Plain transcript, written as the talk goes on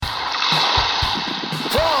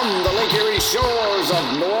From the Lake Erie shores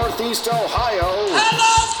of Northeast Ohio.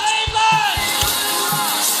 Hello, Cleveland!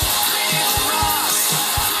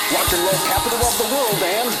 Rock and roll capital of the world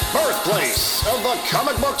and birthplace of the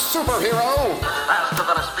comic book superhero. Faster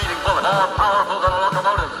than a speeding bullet, more powerful than a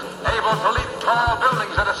locomotive, able to leap tall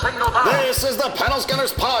buildings in a single bound. This is the Panel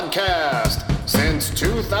Scanners Podcast since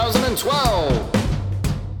 2012.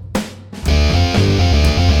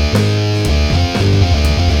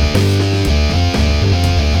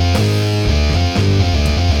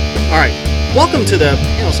 All right, welcome to the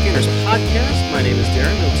Panel Scanners Podcast. My name is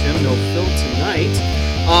Darren, no Tim, no Phil tonight.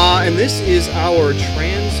 And this is our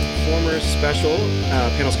Transformers special,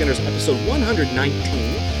 Panel Scanners episode 119.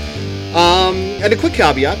 And a quick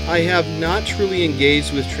caveat, I have not truly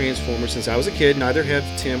engaged with Transformers since I was a kid, neither have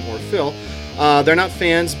Tim or Phil. They're not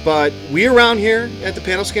fans, but we around here at the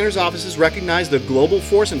Panel Scanners offices recognize the global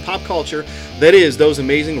force in pop culture that is those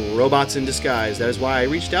amazing robots in disguise. That is why I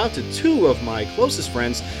reached out to two of my closest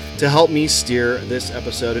friends to help me steer this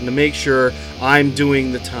episode and to make sure I'm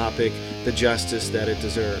doing the topic the justice that it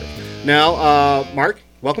deserves. Now, Mark,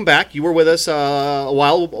 welcome back. You were with us a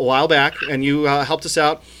while back, and you helped us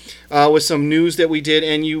out with some news that we did,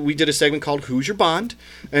 and we did a segment called Who's Your Bond,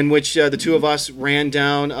 in which the two of us ran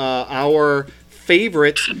down our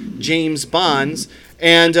favorite James Bonds.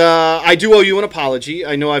 And I do owe you an apology.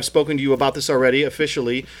 I know I've spoken to you about this already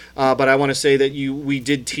officially, but I want to say that we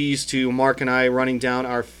did tease to Mark and I running down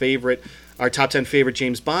our top 10 favorite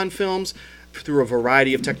James Bond films. Through a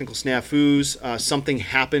variety of technical snafus, something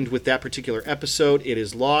happened with that particular episode. It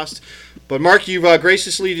is lost. But Mark, you've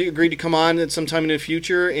graciously agreed to come on at some time in the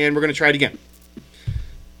future, and we're going to try it again.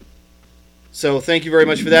 So thank you very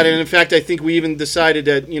much for that. And in fact, I think we even decided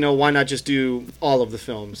that, why not just do all of the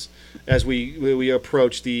films as we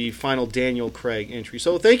approach the final Daniel Craig entry.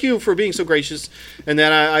 So thank you for being so gracious. And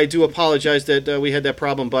then I do apologize that we had that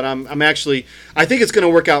problem, but I think it's going to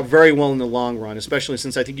work out very well in the long run, especially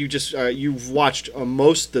since I think you've watched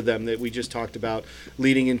most of them that we just talked about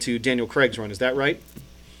leading into Daniel Craig's run. Is that right?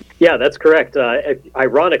 Yeah, that's correct.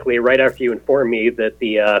 Ironically, right after you informed me that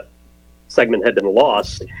the segment had been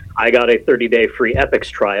lost, I got a 30-day free Epix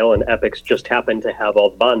trial, and Epix just happened to have all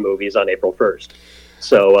the Bond movies on April 1st.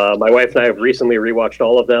 So my wife and I have recently rewatched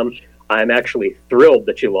all of them. I'm actually thrilled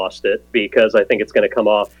that you lost it, because I think it's going to come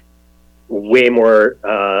off way more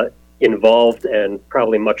involved and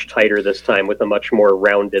probably much tighter this time with a much more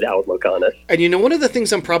rounded outlook on it. And one of the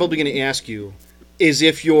things I'm probably going to ask you is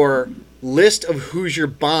if your list of Who's Your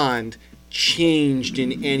Bond changed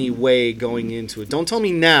in any way going into it. Don't tell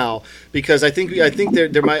me now, because I think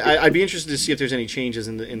there might. I'd be interested to see if there's any changes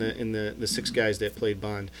in the six guys that played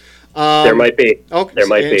Bond. There might be. Oh, there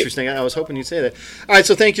might be. Interesting. I was hoping you'd say that. All right,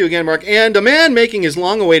 so thank you again, Mark. And a man making his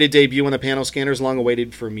long-awaited debut on the Panel Scanners,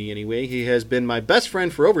 long-awaited for me anyway. He has been my best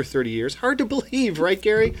friend for over 30 years. Hard to believe, right,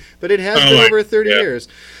 Gary? But it has been over 30 years.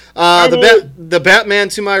 The Batman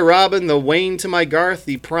to my Robin, the Wayne to my Garth,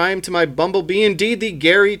 the Prime to my Bumblebee, indeed the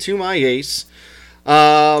Gary to my Ace.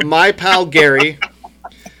 My pal Gary.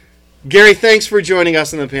 Gary, thanks for joining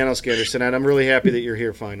us on the Panel Scanners tonight. I'm really happy that you're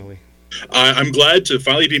here finally. I'm glad to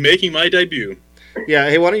finally be making my debut. Yeah,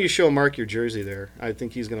 hey, why don't you show Mark your jersey there? I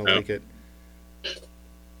think he's going to like it.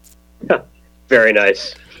 Very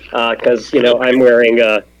nice. Because, I'm wearing...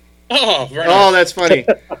 very nice. Oh, that's funny.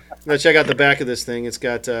 Now check out the back of this thing. It's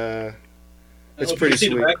got... it's pretty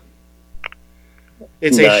sweet.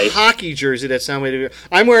 It's nice. A hockey jersey. That's not way to be.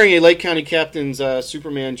 I'm wearing a Lake County Captain's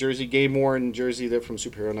Superman jersey, Gabe Warren jersey. They're from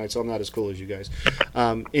Superhero Night, so I'm not as cool as you guys.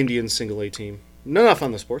 Indian single A team. Enough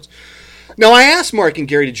on the sports. Now, I asked Mark and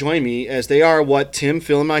Gary to join me, as they are what Tim,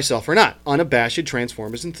 Phil, and myself are not, unabashed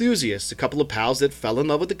Transformers enthusiasts, a couple of pals that fell in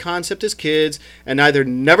love with the concept as kids and either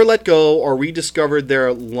never let go or rediscovered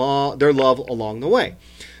their love along the way.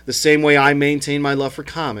 The same way I maintain my love for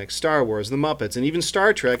comics, Star Wars, the Muppets, and even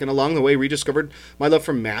Star Trek, and along the way rediscovered my love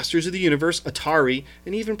for Masters of the Universe, Atari,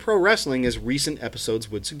 and even pro wrestling, as recent episodes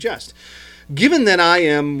would suggest. Given that I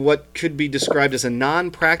am what could be described as a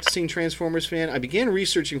non-practicing Transformers fan, I began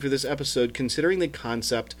researching for this episode considering the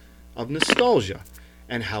concept of nostalgia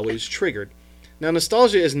and how it is triggered. Now,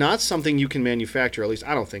 nostalgia is not something you can manufacture, at least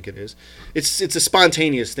I don't think it is. It's a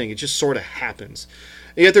spontaneous thing. It just sort of happens.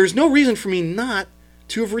 And yet there's no reason for me not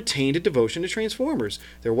to have retained a devotion to Transformers.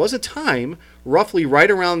 There was a time, roughly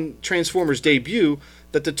right around Transformers' debut,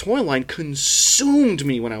 that the toy line consumed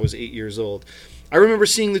me when I was 8 years old. I remember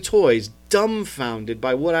seeing the toys, dumbfounded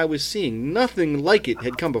by what I was seeing. Nothing like it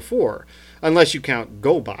had come before, unless you count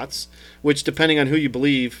GoBots, which, depending on who you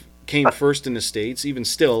believe, came first in the States. Even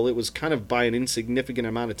still, it was kind of by an insignificant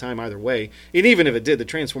amount of time either way. And even if it did, the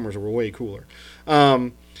Transformers were way cooler.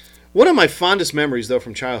 One of my fondest memories, though,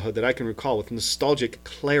 from childhood that I can recall with nostalgic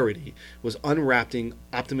clarity was unwrapping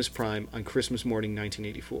Optimus Prime on Christmas morning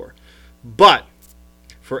 1984. But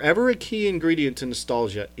forever a key ingredient to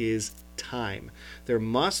nostalgia is time. There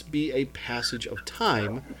must be a passage of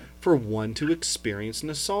time for one to experience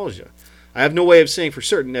nostalgia. I have no way of saying for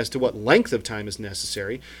certain as to what length of time is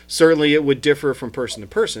necessary. Certainly it would differ from person to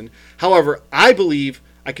person. However, I believe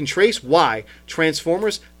I can trace why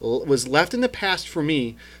Transformers was left in the past for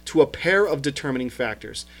me to a pair of determining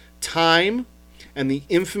factors: time and the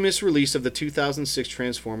infamous release of the 2006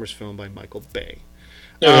 Transformers film by Michael Bay.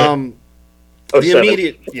 The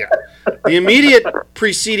immediate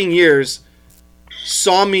preceding years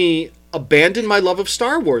saw me abandon my love of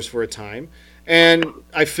Star Wars for a time, and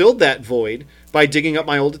I filled that void by digging up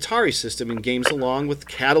my old Atari system and games along with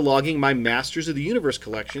cataloging my Masters of the Universe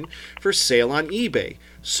collection for sale on eBay.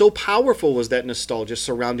 So powerful was that nostalgia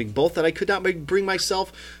surrounding both that I could not bring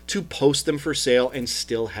myself to post them for sale and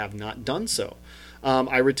still have not done so.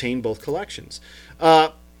 I retain both collections.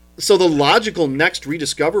 So the logical next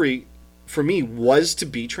rediscovery for me was to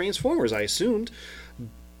be Transformers, I assumed,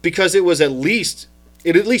 because it at least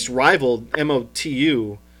rivaled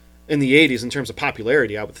MOTU in the 80s in terms of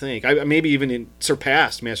popularity, I would think. Maybe even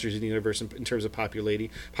surpassed Masters of the Universe in terms of popularity.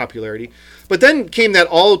 But then came that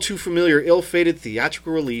all too familiar, ill-fated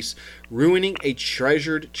theatrical release, ruining a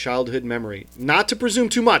treasured childhood memory. Not to presume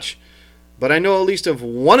too much, but I know at least of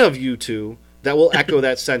one of you two that will echo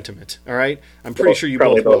that sentiment, all right? I'm pretty sure you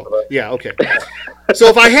both will. Yeah, okay. So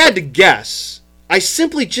if I had to guess, I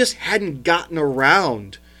simply just hadn't gotten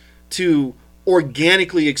around to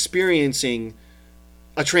organically experiencing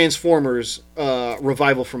a Transformers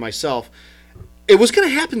revival for myself. It was going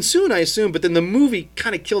to happen soon, I assume, but then the movie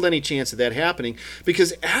kind of killed any chance of that happening,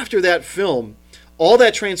 because after that film, all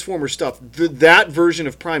that Transformers stuff, that version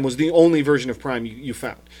of Prime was the only version of Prime you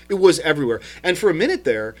found. It was everywhere. And for a minute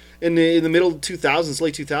there, in the middle 2000s,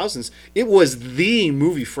 late 2000s, it was the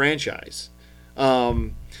movie franchise.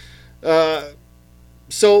 So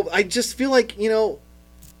I just feel like,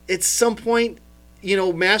 at some point,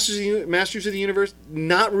 Masters of the Universe,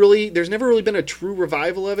 not really. There's never really been a true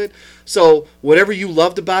revival of it. So whatever you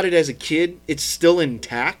loved about it as a kid, it's still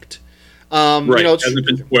intact. Right, hasn't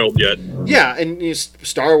been spoiled yet. Yeah, and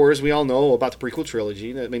Star Wars, we all know about the prequel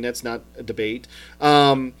trilogy. I mean, that's not a debate.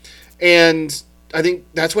 And I think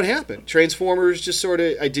that's what happened. Transformers just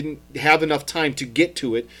I didn't have enough time to get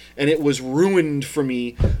to it, and it was ruined for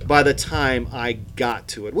me by the time I got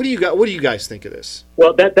to it. What do you guys think of this?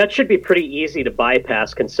 Well, that should be pretty easy to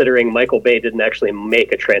bypass, considering Michael Bay didn't actually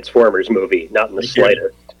make a Transformers movie, not in the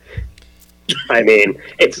slightest. I mean,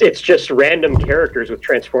 it's just random characters with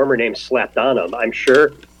Transformer names slapped on them. I'm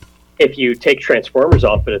sure if you take Transformers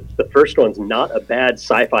off it, the first one's not a bad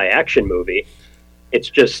sci-fi action movie. It's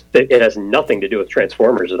just that it has nothing to do with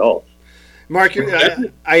Transformers at all. Mark,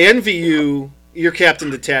 I envy your Captain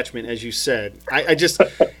Detachment, as you said. I just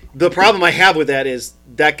the problem I have with that is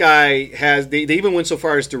that guy they even went so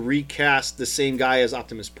far as to recast the same guy as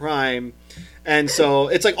Optimus Prime, and so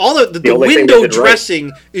it's like all the window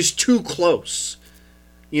dressing is too close.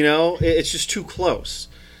 It's just too close.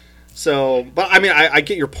 So, but I mean, I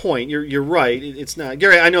get your point. You're right. It's not,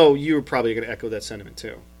 Gary. I know you were probably going to echo that sentiment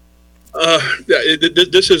too.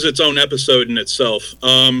 This is its own episode in itself.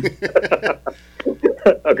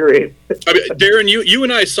 Agreed. I mean, Darren, you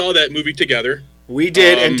and I saw that movie together. We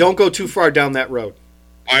did, and don't go too far down that road.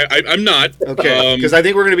 I'm not. Okay, because I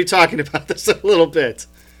think we're going to be talking about this a little bit.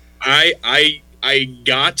 I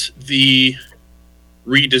got the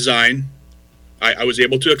redesign. I was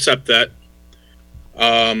able to accept that.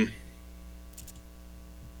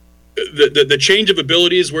 The change of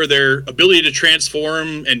abilities, where their ability to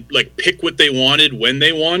transform and pick what they wanted when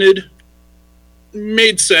they wanted,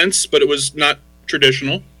 made sense, but it was not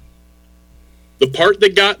traditional. The part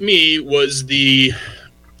that got me was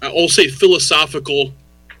I'll say philosophical,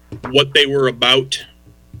 what they were about.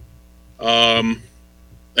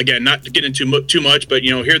 Again, not to get into too much, but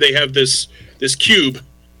here they have this cube,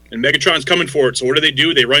 and Megatron's coming for it. So what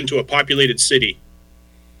do? They run to a populated city.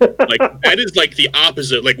 That is the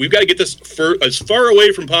opposite. We've got to get this as far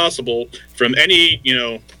away from possible from any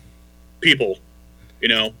people,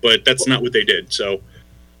 but that's not what they did. So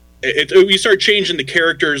we start changing the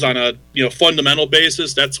characters on a fundamental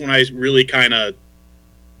basis. That's when I really kind of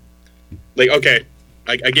okay,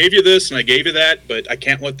 I gave you this and I gave you that, but I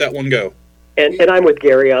can't let that one go. And I'm with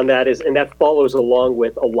Gary on that, and that follows along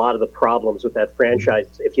with a lot of the problems with that franchise.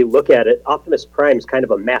 If you look at it, Optimus Prime is kind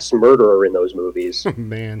of a mass murderer in those movies. Oh,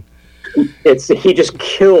 man. He just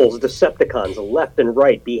kills Decepticons left and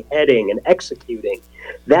right, beheading and executing.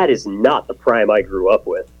 That is not the Prime I grew up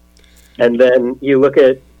with. And then you look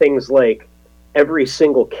at things like every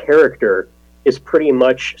single character is pretty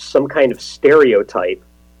much some kind of stereotype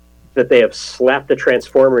that they have slapped the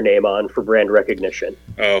Transformer name on for brand recognition.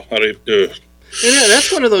 Oh, Yeah,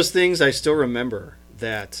 that's one of those things I still remember,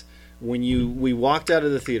 that when we walked out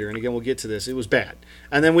of the theater, and again, we'll get to this, it was bad.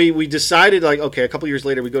 And then we decided, like, okay, a couple years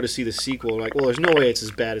later, we go to see the sequel. We're like, well, there's no way it's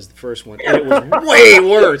as bad as the first one. And it was way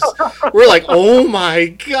worse. We're like, oh, my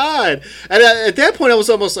God. And at that point, I was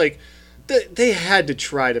almost like, they had to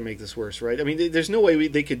try to make this worse, right? I mean, there's no way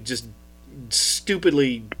they could just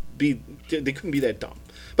stupidly be, they couldn't be that dumb.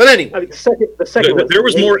 But anyway. I mean, the second there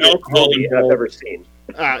was more alcohol I've ever seen.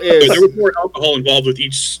 There was more alcohol involved with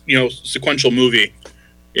each, sequential movie.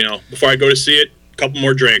 Before I go to see it, a couple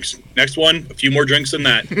more drinks. Next one, a few more drinks than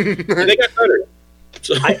that. And they got better.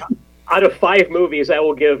 So. Out of 5 movies, I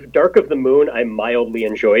will give Dark of the Moon, I mildly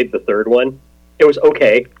enjoyed the third one. It was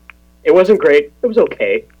okay. It wasn't great. It was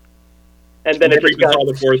okay. And then it just got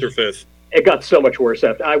the fourth or fifth. It got so much worse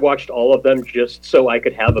after I watched all of them just so I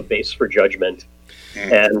could have a base for judgment.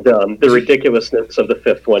 And the ridiculousness of the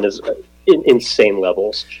fifth one is insane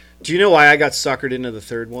levels. Do you know why I got suckered into the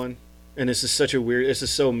third one? And this is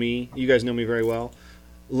so me. You guys know me very well.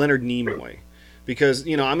 Leonard Nimoy. Because,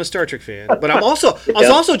 I'm a Star Trek fan, but I was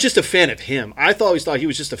also just a fan of him. I always thought he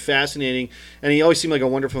was just a fascinating, and he always seemed like a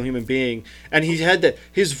wonderful human being. And he had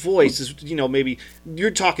his voice is, maybe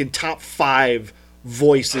you're talking top 5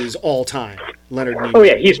 voices all time. Leonard Nimoy. Oh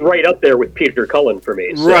yeah, he's right up there with Peter Cullen for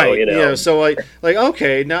me. So, right. Yeah. So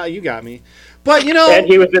okay, now you got me. But and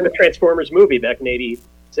he was in the Transformers movie back in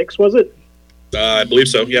 '86, was it? I believe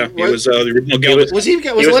so. Yeah, he was the original Galvatron. Was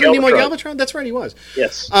Leonard Nimoy Galvatron? That's right, he was.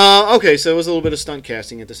 Yes. Okay, so it was a little bit of stunt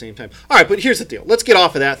casting at the same time. All right, but here's the deal. Let's get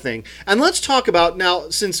off of that thing, and let's talk about now,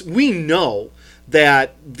 since we know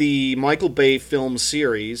that the Michael Bay film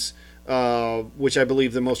series, which I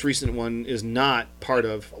believe the most recent one is not part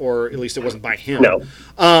of, or at least it wasn't by him. No.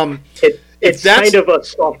 It's kind of a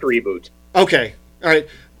soft reboot. Okay. All right,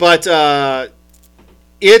 but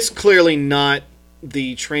it's clearly not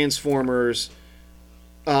the Transformers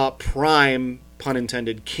prime, pun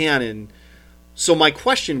intended, canon. So my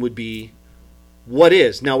question would be, what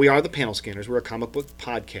is? Now, we are the Panel Scanners. We're a comic book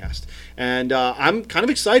podcast. And I'm kind of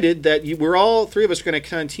excited that we're all 3 of us are going to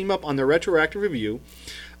kind of team up on the retroactive review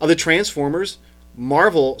of the Transformers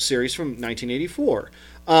Marvel series from 1984.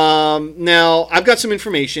 Now, I've got some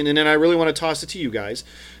information, and then I really want to toss it to you guys.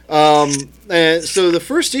 So the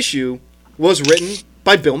first issue was written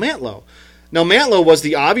by Bill Mantlo. Now, Mantlo was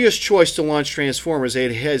the obvious choice to launch Transformers,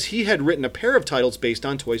 as he had written a pair of titles based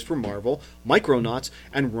on toys for Marvel, Micronauts,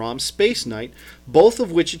 and Rom Space Knight, both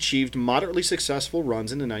of which achieved moderately successful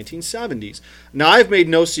runs in the 1970s. Now, I've made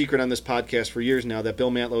no secret on this podcast for years now that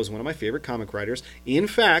Bill Mantlo is one of my favorite comic writers. In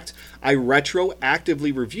fact, I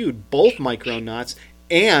retroactively reviewed both Micronauts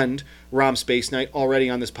and Rom Space Knight already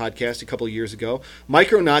on this podcast a couple of years ago.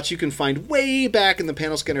 Micronauts you can find way back in the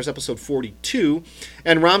Panel Scanners episode 42,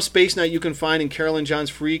 and Rom Space Knight you can find in Carol and John's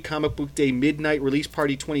free Comic Book Day Midnight Release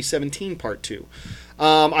Party 2017 Part 2.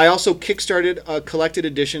 I also kickstarted a collected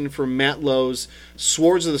edition for Matt Lowe's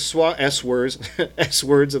Swords of the Swashbucklers,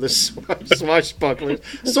 Swords of the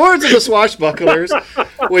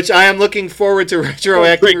Swashbucklers, which I am looking forward to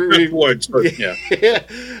retroactive.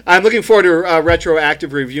 I'm looking forward to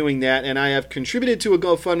retroactive reviewing that, and I have contributed to a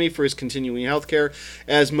GoFundMe for his continuing health care.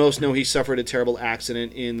 As most know, he suffered a terrible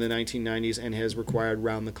accident in the 1990s and has required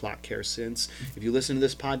round-the-clock care since. If you listen to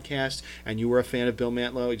this podcast and you were a fan of Bill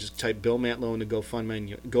Mantlo, you just type Bill Mantlo into GoFundMe and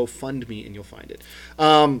you'll find it.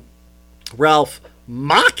 Ralph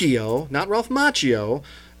Macchio, not Ralph Macchio.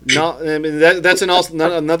 No, I mean that's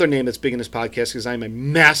another name that's big in this podcast because I'm a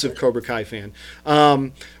massive Cobra Kai fan.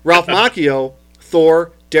 Ralph Macchio,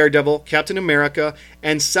 Thor, Daredevil, Captain America,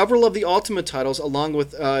 and several of the Ultimate titles, along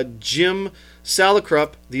with Jim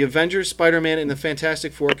Salicrup, the Avengers, Spider-Man, and the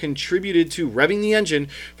Fantastic Four, contributed to revving the engine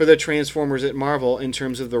for the Transformers at Marvel in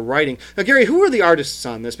terms of the writing. Now, Gary, who are the artists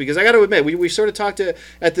on this? Because I got to admit, we sort of talked at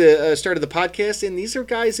the start of the podcast, and these are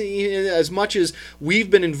guys, as much as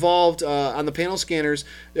we've been involved on the Panel Scanners,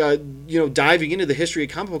 diving into the history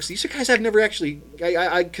of comic books, these are guys I've never actually,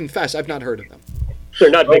 I confess, I've not heard of them. They're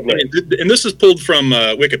not big names. And this is pulled from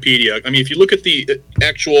Wikipedia. I mean, if you look at the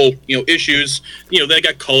actual, issues, they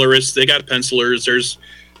got colorists, they got pencilers.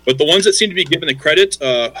 But the ones that seem to be given the credit,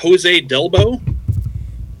 Jose Delbo,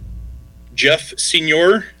 Jeff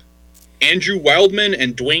Senior, Andrew Wildman,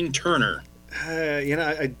 and Dwayne Turner.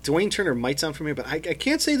 Dwayne Turner might sound familiar, but I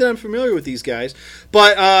can't say that I'm familiar with these guys.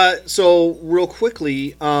 But so real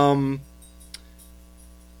quickly.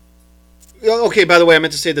 Okay, by the way, I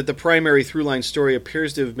meant to say that the primary through-line story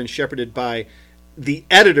appears to have been shepherded by the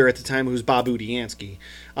editor at the time, who's Bob Budiansky.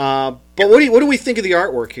 But what do we think of the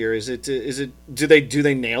artwork here? Is it do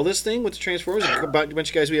they nail this thing with the Transformers? A bunch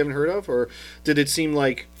of guys we haven't heard of, or did it seem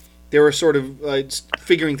like they were sort of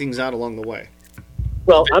figuring things out along the way?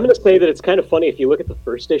 Well, I'm going to say that it's kind of funny. If you look at the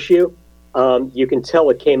first issue, you can tell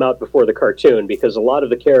it came out before the cartoon, because a lot of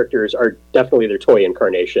the characters are definitely their toy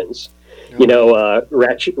incarnations. You know,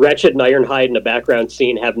 Ratchet and Ironhide in a background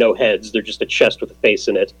scene have no heads. They're just a chest with a face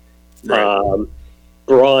in it. Right.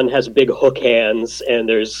 Brawn has big hook hands, and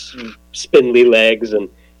there's spindly legs. And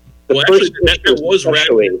actually, that was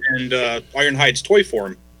Ratchet and Ironhide's toy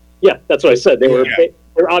form. Yeah, that's what I said.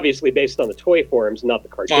 They're obviously based on the toy forms, not the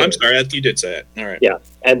cartoon. Oh, I'm sorry. You did say it. All right. Yeah.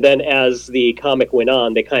 And then as the comic went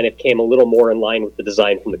on, they kind of came a little more in line with the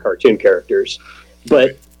design from the cartoon characters.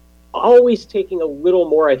 But always taking a little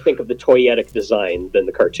more, I think, of the toyetic design than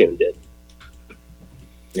the cartoon did.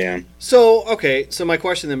 Yeah. So my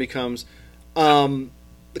question then becomes, the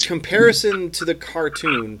comparison to the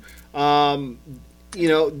cartoon,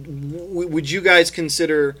 would you guys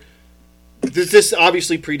consider... This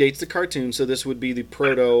obviously predates the cartoon, so this would be the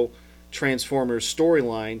proto-Transformers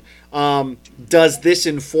storyline. Does this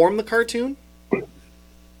inform the cartoon?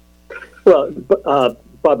 Well, Bob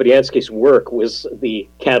Budiansky's work was the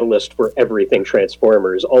catalyst for everything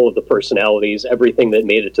Transformers. All of the personalities, everything that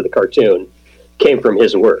made it to the cartoon came from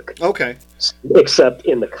his work. Okay. Except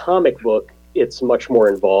in the comic book, it's much more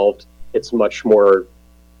involved. It's much more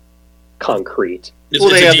concrete. It's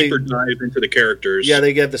a deeper dive into the characters. Yeah,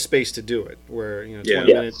 they get the space to do it. Where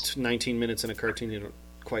 19 minutes in a cartoon, you don't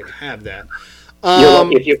quite have that.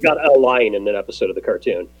 If you've got a line in an episode of the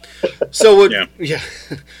cartoon. So would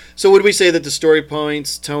we say that the story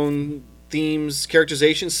points, tone, themes,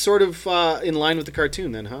 characterizations, sort of in line with the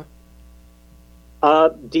cartoon, then, huh?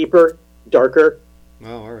 Deeper, darker.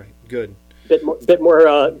 Oh, all right, good. Bit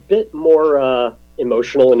more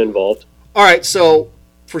emotional and involved. All right, so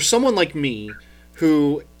for someone like me,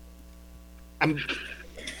 who I want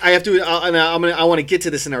to get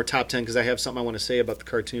to this in our top 10 because I have something I want to say about the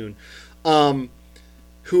cartoon.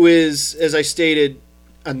 Who is, as I stated,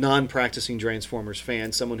 a non-practicing Transformers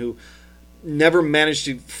fan, someone who never managed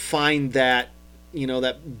to find that,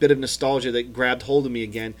 that bit of nostalgia that grabbed hold of me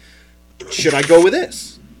again. Should I go with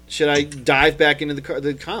this? Should I dive back into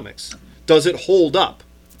the comics? Does it hold up,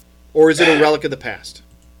 or is it a relic of the past?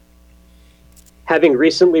 Having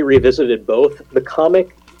recently revisited both, the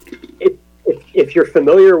comic, if you're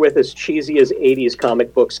familiar with as cheesy as 80s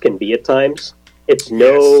comic books can be at times, it's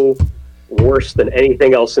no worse than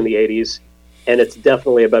anything else in the 80s, and it's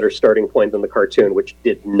definitely a better starting point than the cartoon, which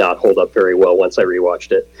did not hold up very well once I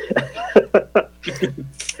rewatched it.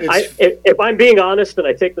 If I'm being honest and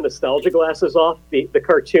I take the nostalgia glasses off, the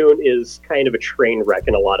cartoon is kind of a train wreck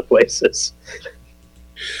in a lot of places.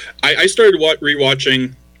 I started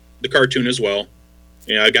rewatching the cartoon as well.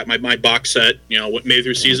 I got my box set, what made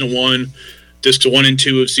through season 1, discs 1 and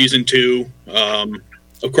 2 of season 2.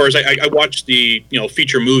 Of course, I watched the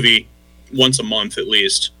feature movie once a month at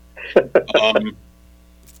least.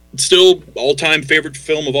 Still all-time favorite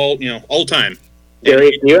film of all time.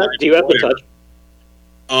 Gary, do you have the touch?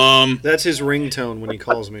 That's his ringtone when he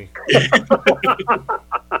calls me.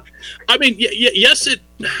 I mean, yes,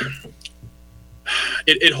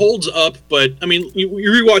 it holds up, but I mean, you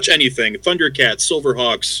rewatch anything, Thundercats,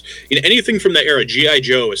 Silverhawks, anything from that era, G.I.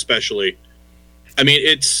 Joe especially. I mean,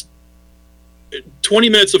 it's 20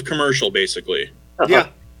 minutes of commercial basically. Yeah.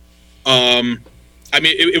 I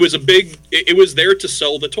mean, it was it was there to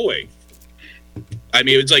sell the toy. I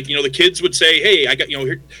mean, it's like, the kids would say, "Hey, I got,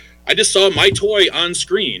 here, I just saw my toy on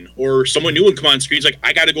screen," or someone new would come on screen. It's like,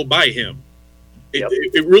 I got to go buy him.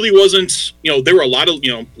 It really wasn't, there were a lot of,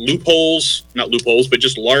 loopholes, not loopholes, but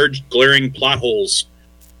just large glaring plot holes,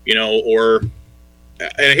 or,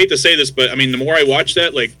 and I hate to say this, but I mean, the more I watch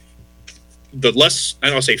that, like, the less, I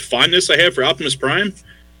don't want to say fondness I have for Optimus Prime,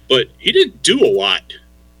 but he didn't do a lot.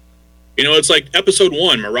 It's like episode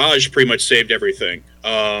 1, Mirage pretty much saved everything.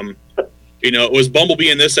 It was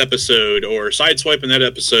Bumblebee in this episode, or Sideswipe in that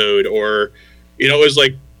episode, or, it was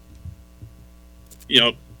like,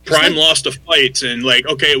 Prime lost a fight, and like,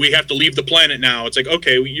 okay, we have to leave the planet now. It's like,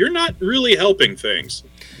 okay, you're not really helping things.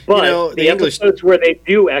 But the episodes where they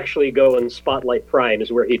do actually go and spotlight Prime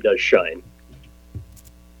is where he does shine.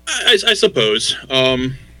 I suppose.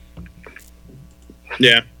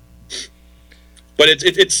 Yeah. But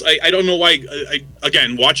it's I don't know why.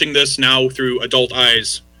 Again, watching this now through adult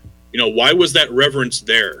eyes, why was that reverence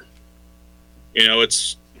there?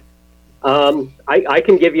 It's. I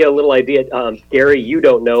can give you a little idea. Gary, you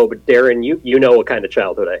don't know, but Darren, you know what kind of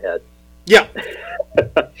childhood I had. Yeah.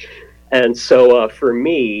 And so for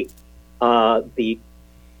me, the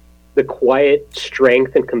quiet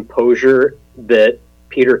strength and composure that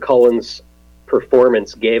Peter Cullen's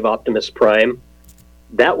performance gave Optimus Prime,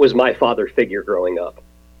 that was my father figure growing up.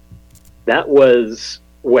 That was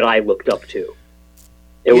what I looked up to.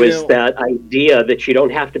 It was that idea that you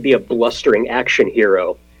don't have to be a blustering action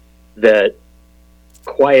hero, that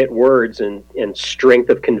quiet words and strength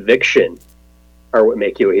of conviction are what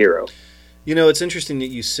make you a hero. It's interesting that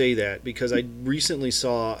you say that, because I recently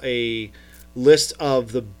saw a list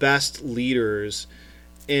of the best leaders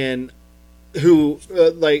and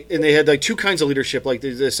they had two kinds of leadership,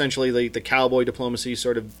 essentially the cowboy diplomacy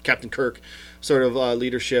sort of Captain Kirk sort of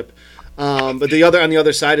leadership, but on the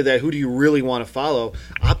other side of that, who do you really want to follow?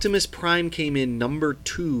 Optimus Prime came in number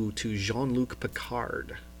 2 to Jean-Luc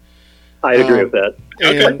Picard. I agree with that.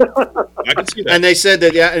 And, I can see that. And they said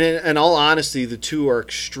that, in all honesty, the two are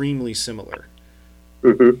extremely similar.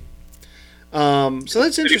 Mm-hmm. So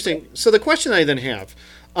that's interesting. So the question I then have,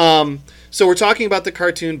 so we're talking about the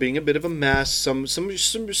cartoon being a bit of a mess, some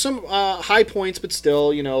high points, but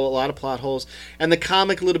still, a lot of plot holes, and the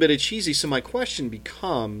comic a little bit of cheesy. So my question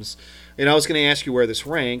becomes, and I was going to ask you where this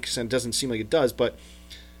ranks, and it doesn't seem like it does, but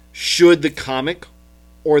should the comic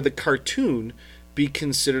or the cartoon be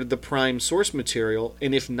considered the prime source material?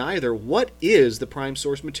 And if neither, what is the prime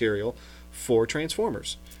source material for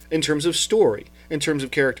Transformers in terms of story, in terms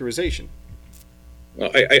of characterization?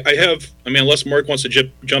 Well, I have. Unless Mark wants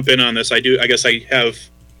to jump in on this, I guess I have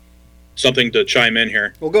something to chime in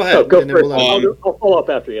here. Well, go ahead. Go for it. I'll follow up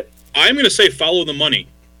after you. I'm going to say follow the money.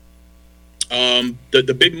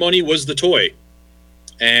 The big money was the toy,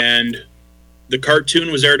 and the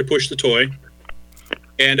cartoon was there to push the toy.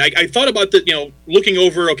 And I thought about that, looking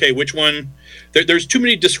over, okay, which one? There's too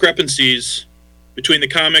many discrepancies between the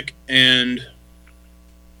comic and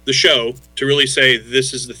the show to really say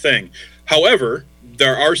this is the thing. However,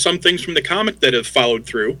 there are some things from the comic that have followed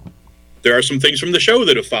through. There are some things from the show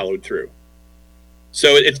that have followed through.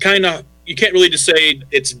 So it's kind of, you can't really just say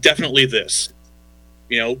it's definitely this,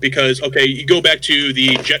 because, okay, you go back to the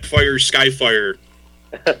Jetfire, Skyfire,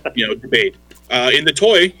 debate. In the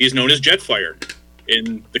toy, he's known as Jetfire.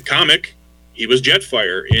 In the comic, he was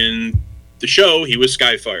Jetfire. In the show, he was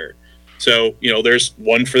Skyfire. So, there's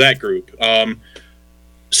one for that group.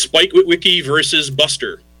 Spike Witwicky versus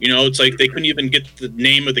Buster. It's like they couldn't even get the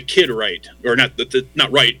name of the kid right, or not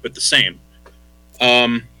right, but the same.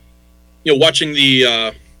 Watching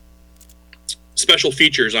the special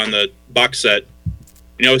features on the box set,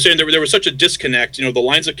 saying there was such a disconnect. The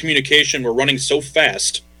lines of communication were running so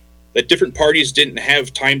fast that different parties didn't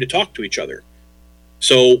have time to talk to each other.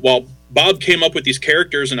 So while Bob came up with these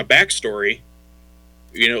characters and a backstory,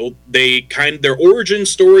 their origin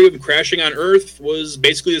story of crashing on Earth was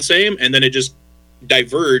basically the same, and then it just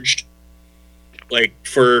diverged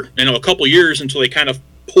for a couple years until they kind of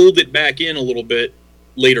pulled it back in a little bit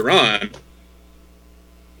later on.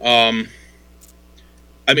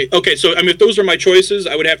 If those are my choices,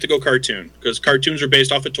 I would have to go cartoon, because cartoons are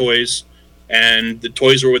based off of toys, and the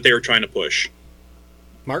toys were what they were trying to push.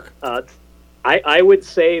 Mark? I would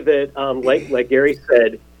say that, like Gary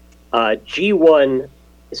said, G1,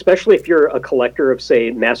 especially if you're a collector of,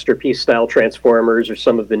 say, Masterpiece-style Transformers or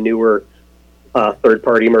some of the newer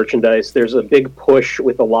third-party merchandise, there's a big push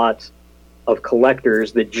with a lot of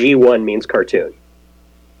collectors that G1 means cartoon.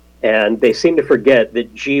 And they seem to forget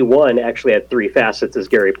that G1 actually had 3 facets, as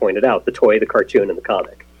Gary pointed out: the toy, the cartoon, and the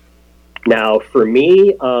comic. Now, for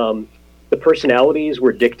me, the personalities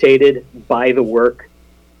were dictated by the work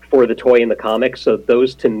for the toy and the comic, so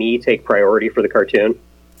those, to me, take priority for the cartoon.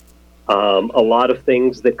 A lot of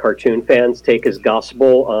things that cartoon fans take as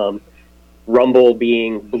gospel, Rumble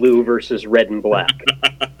being blue versus red and black.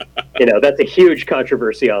 That's a huge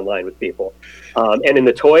controversy online with people. And in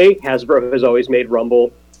the toy, Hasbro has always made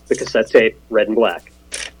Rumble, the cassette tape, red and black.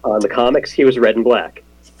 On the comics, he was red and black.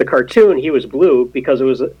 The cartoon, he was blue because it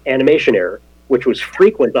was an animation error, which was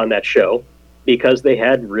frequent on that show because they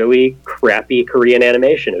had really crappy Korean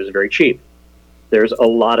animation. It was very cheap. There's a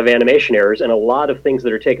lot of animation errors, and a lot of things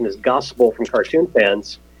that are taken as gospel from cartoon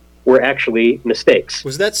fans were actually mistakes.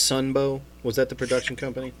 Was that Sunbow? Was that the production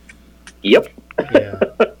company? Yep. Yeah.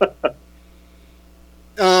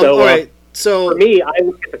 All right. So for me, I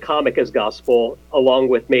look at the comic as gospel, along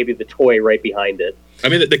with maybe the toy right behind it.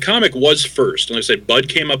 The comic was first. And like I said, Bud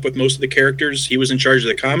came up with most of the characters. He was in charge of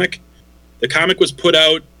the comic. The comic was put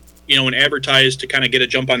out, and advertised to kind of get a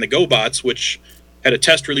jump on the GoBots, which had a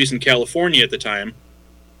test release in California at the time.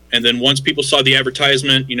 And then once people saw the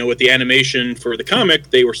advertisement, with the animation for the comic,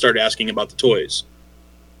 they started asking about the toys.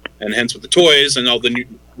 And hence with the toys and all the new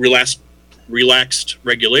relaxed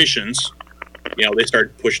regulations, they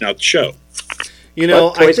started pushing out the show.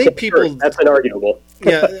 I think people... That's unarguable.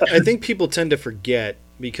 Yeah, I think people tend to forget,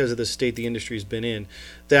 because of the state the industry's been in,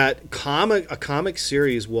 that a comic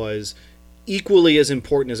series was equally as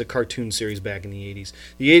important as a cartoon series back in the 80s.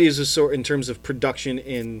 The 80s was in terms of production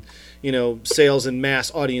and, sales and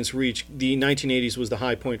mass audience reach, the 1980s was the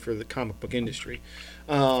high point for the comic book industry.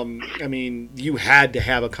 You had to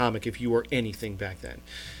have a comic if you were anything back then.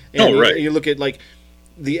 And right. You look at,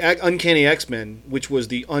 the Uncanny X-Men, which was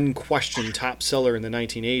the unquestioned top seller in the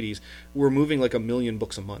 1980s, were moving 1 million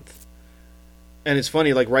books a month. And it's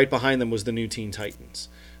funny, right behind them was the new Teen Titans.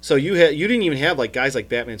 So you didn't even have guys like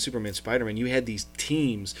Batman, Superman, Spider-Man. You had these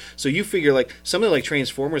teams. So you figure something like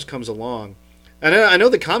Transformers comes along, and I know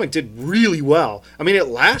the comic did really well. I mean, it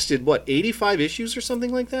lasted 85 issues or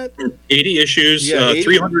something like that. 80 issues,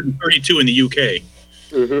 332 in the UK.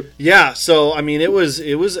 Mm-hmm. Yeah, so I mean, it was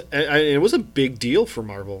a big deal for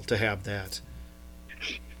Marvel to have that.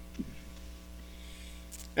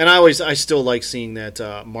 And I still like seeing that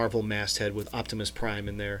Marvel masthead with Optimus Prime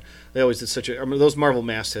in there. They always did those Marvel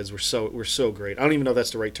mastheads were so great. I don't even know if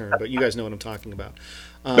that's the right term, but you guys know what I'm talking about.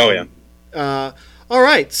 All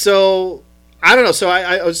right, so I don't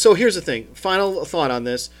know. So here's the thing. Final thought on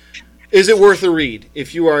this. Is it worth a read?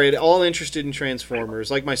 If you are at all interested in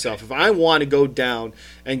Transformers, like myself, if I want to go down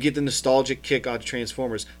and get the nostalgic kick out of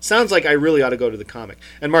Transformers, sounds like I really ought to go to the comic.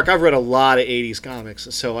 And Mark, I've read a lot of 80s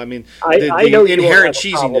comics, so I mean, the inherent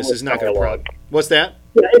cheesiness is not going to problem. What's that?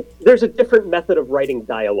 Yeah, there's a different method of writing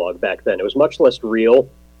dialogue back then. It was much less real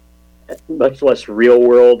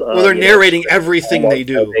world. Well, they're narrating everything they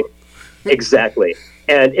do. Exactly.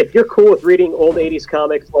 And if you're cool with reading old 80s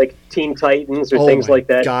comics like Teen Titans or things like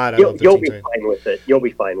that, you'll be fine with it. You'll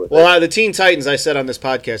be fine with it. Well, the Teen Titans, I said on this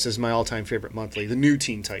podcast, is my all-time favorite monthly. The new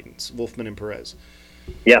Teen Titans, Wolfman and Perez.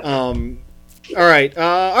 Yeah. All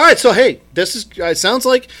right. So, hey, it sounds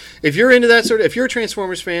like if you're into that if you're a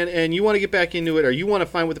Transformers fan and you want to get back into it or you want to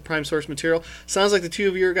find with the prime source material, sounds like the two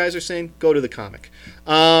of you guys are saying, go to the comic.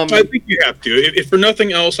 I think you have to. If for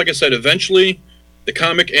nothing else, like I said, eventually the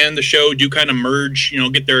comic and the show do kind of merge,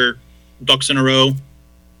 get their ducks in a row.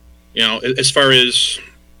 As far as,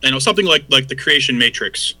 something like the Creation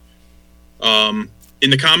Matrix. In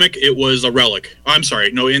the comic, it was a relic. I'm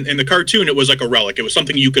sorry, no, in the cartoon, it was like a relic. It was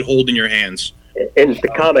something you could hold in your hands. In the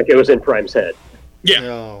comic, it was in Prime's head. Yeah.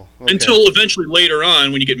 Oh, okay. Until eventually later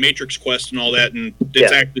on, when you get Matrix Quest and all that, and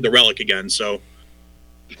it's actually the relic again. So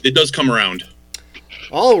it does come around.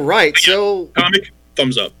 All right, so comic,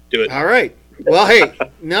 thumbs up. Do it. All right. Well, hey,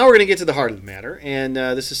 now we're going to get to the heart of the matter, and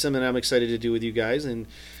this is something I'm excited to do with you guys, and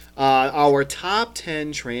our top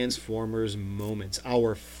 10 Transformers moments,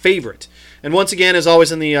 our favorite. And once again, as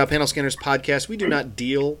always in the Panel Scanners podcast, we do not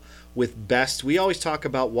deal with best. We always talk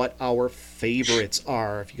about what our favorites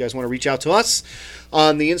are. If you guys want to reach out to us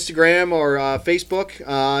on the Instagram or Facebook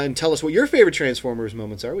and tell us what your favorite Transformers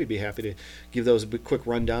moments are, we'd be happy to give those a quick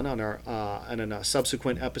rundown on a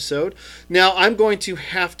subsequent episode. Now, I'm going to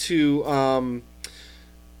have to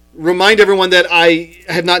remind everyone that I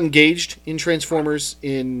have not engaged in Transformers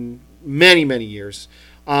in many, many years.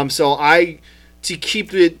 So to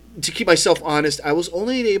keep myself honest, I was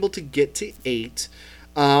only able to get to 8.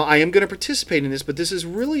 I am going to participate in this, but this is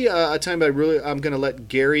really a time that I'm going to let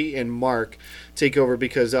Gary and Mark take over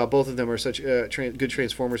because both of them are such good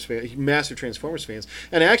Transformers fans, massive Transformers fans.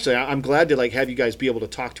 And actually, I'm glad to have you guys be able to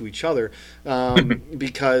talk to each other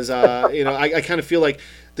because I kind of feel like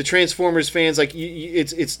the Transformers fans,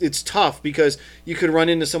 it's tough because you could run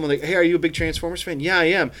into someone like, hey, are you a big Transformers fan? Yeah, I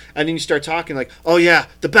am. And then you start talking like, oh yeah,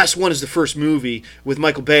 the best one is the first movie with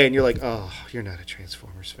Michael Bay, and you're like, oh, you're not a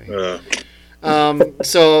Transformers fan.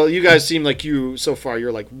 So you guys seem like you're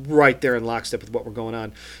right there in lockstep with what we're going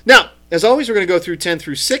on. Now, as always, we're going to go through 10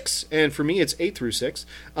 through 6, and for me, it's 8 through 6.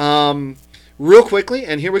 Real quickly,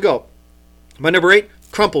 and here we go. My number 8,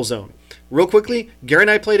 Crumple Zone. Real quickly, Gary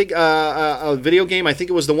and I played a video game. I think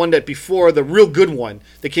it was the one that before the real good one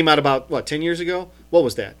that came out about 10 years ago. What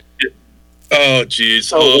was that? Oh,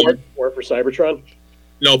 jeez. War for Cybertron.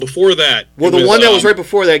 No, before that. Well, the one that was right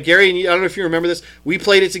before that, Gary. I don't know if you remember this. We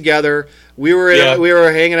played it together. We were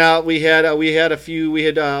hanging out. We had a few. We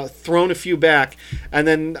had thrown a few back, and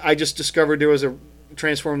then I just discovered there was a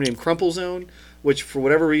Transformer named Crumple Zone, which for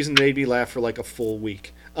whatever reason made me laugh for a full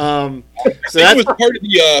week. So that was part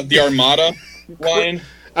of the Armada line.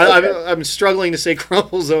 I'm struggling to say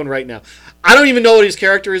Crumple Zone right now. I don't even know what his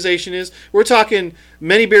characterization is. We're talking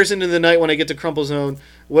many beers into the night when I get to Crumple Zone.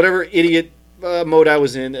 Whatever idiot mode I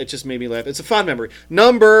was in. It just made me laugh. It's a fond memory.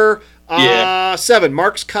 Number 7,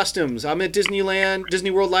 Mark's Customs. I'm at Disney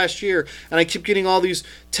World last year, and I keep getting all these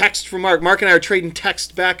texts from Mark. Mark and I are trading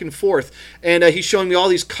texts back and forth, and he's showing me all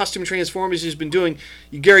these custom Transformers he's been doing.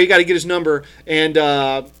 Gary, you got to get his number and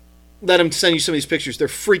let him send you some of these pictures. They're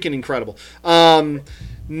freaking incredible.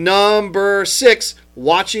 Number 6,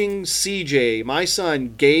 watching CJ, my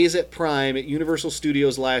son, gaze at Prime at Universal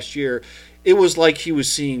Studios last year. It was like he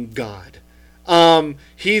was seeing God.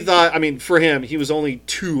 He thought, for him, he was only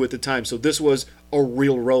 2 at the time, so this was a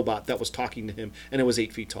real robot that was talking to him, and it was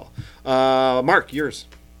 8 feet tall. Mark, yours.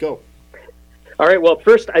 Go. All right, well,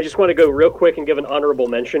 first, I just want to go real quick and give an honorable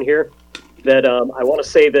mention here. That I want to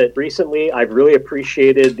say that recently I've really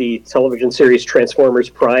appreciated the television series Transformers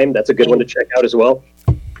Prime. That's a good one to check out as well.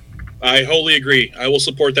 I wholly agree. I will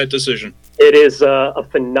support that decision. It is a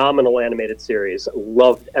phenomenal animated series.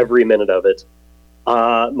 Loved every minute of it.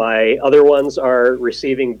 My other ones are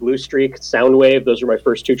Receiving Blue Streak, Soundwave. Those are my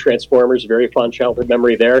first 2 Transformers. Very fond childhood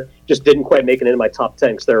memory there. Just didn't quite make it into my top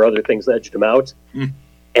 10 because there are other things that edged them out.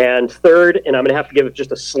 And third, and I'm going to have to give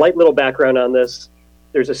just a slight little background on this,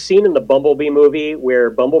 there's a scene in the Bumblebee movie where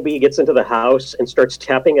Bumblebee gets into the house and starts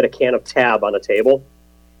tapping at a can of Tab on a table.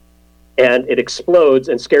 And it explodes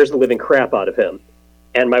and scares the living crap out of him.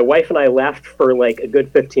 And my wife and I laughed for like a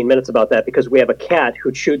good 15 minutes about that because we have a cat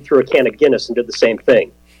who chewed through a can of Guinness and did the same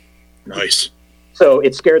thing. Nice. So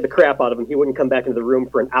it scared the crap out of him. He wouldn't come back into the room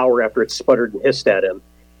for an hour after it sputtered and hissed at him.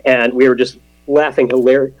 And we were just laughing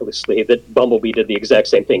hilariously that Bumblebee did the exact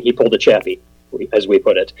same thing. He pulled a Chappie, as we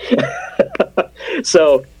put it.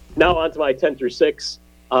 So now on to my 10 through 6.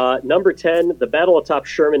 Number 10, The Battle atop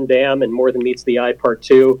Sherman Dam and More Than Meets the Eye Part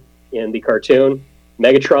 2 in the cartoon.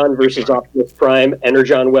 Megatron versus Optimus Prime,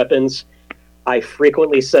 Energon weapons. I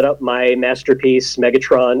frequently set up my masterpiece,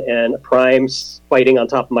 Megatron and Prime, fighting on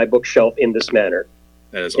top of my bookshelf in this manner.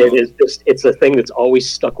 That is awesome. It's a thing that's always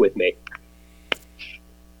stuck with me.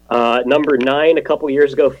 Number 9, a couple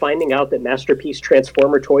years ago, finding out that Masterpiece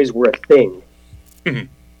Transformer toys were a thing.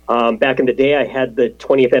 Back in the day, I had the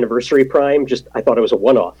 20th anniversary Prime. I thought it was a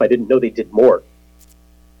one-off. I didn't know they did more.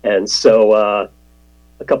 And so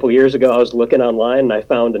a couple years ago, I was looking online, and I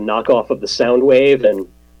found a knockoff of the Soundwave, and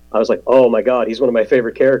I was like, oh my god, he's one of my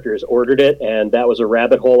favorite characters. Ordered it, and that was a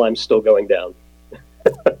rabbit hole I'm still going down.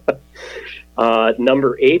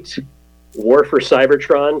 Number 8, War for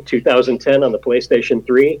Cybertron 2010 on the PlayStation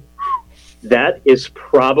 3. That is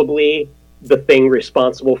probably the thing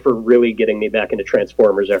responsible for really getting me back into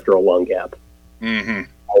Transformers after a long gap. I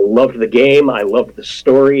loved the game. I loved the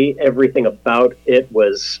story. Everything about it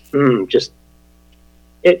was just...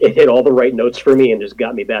 It hit all the right notes for me and just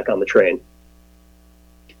got me back on the train.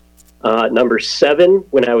 Number 7,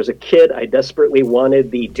 when I was a kid, I desperately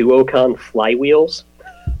wanted the Duocon flywheels.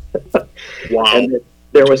 Wow. And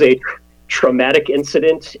there was a traumatic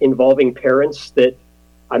incident involving parents that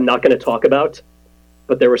I'm not going to talk about,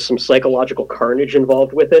 but there was some psychological carnage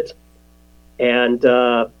involved with it. And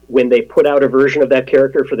when they put out a version of that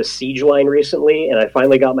character for the Siege line recently, and I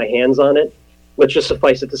finally got my hands on it, let's just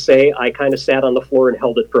suffice it to say, I kind of sat on the floor and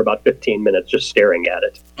held it for about 15 minutes just staring at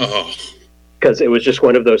it. Oh. Because it was just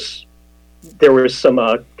one of those, there was some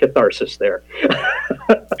catharsis there.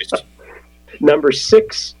 Number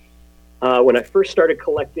 6, when I first started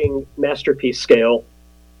collecting Masterpiece scale,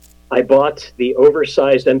 I bought the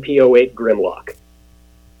oversized MP08 Grimlock.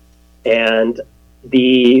 And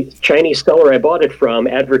the Chinese seller I bought it from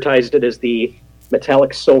advertised it as the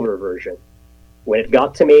metallic silver version. When it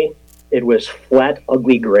got to me, it was flat,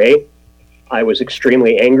 ugly gray. I was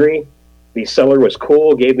extremely angry. The seller was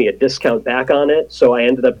cool, gave me a discount back on it, so I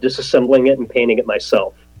ended up disassembling it and painting it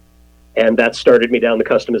myself. And that started me down the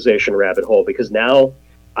customization rabbit hole, because now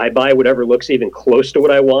I buy whatever looks even close to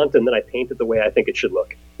what I want, and then I paint it the way I think it should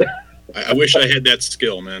look. I wish I had that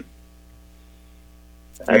skill, man.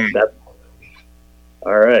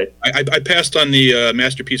 All right. I passed on the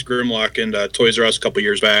Masterpiece Grimlock and Toys R Us a couple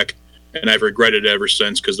years back, and I've regretted it ever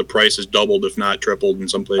since because the price has doubled, if not tripled, in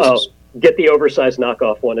some places. Oh, get the oversized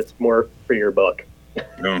knockoff one. It's more for your buck.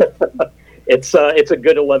 No. It's a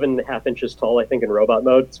good 11.5 inches tall, I think, in robot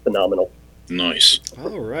mode. It's phenomenal. Nice.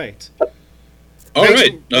 All right. All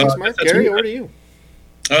right. Thanks, Mark. Gary, over to you.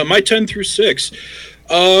 My 10 through 6.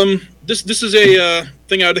 This is a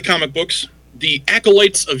thing out of the comic books. The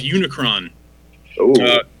Acolytes of Unicron.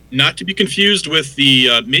 Not to be confused with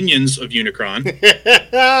the minions of Unicron.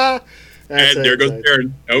 And there goes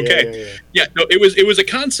Darren. Okay. Yeah, no, it was a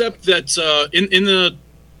concept that in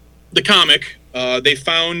the comic, they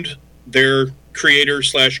found their creator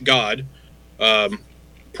 / god,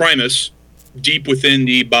 Primus, deep within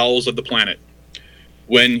the bowels of the planet,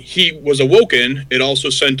 When he was awoken, it also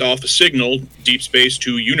sent off a signal, deep space,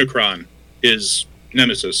 to Unicron, his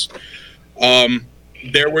nemesis.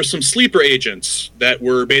 There were some sleeper agents that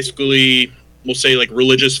were basically, we'll say, like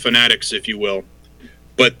religious fanatics, if you will.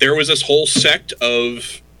 But there was this whole sect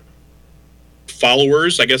of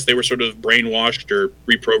followers. I guess they were sort of brainwashed or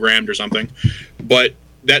reprogrammed or something. But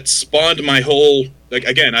that spawned my whole, like,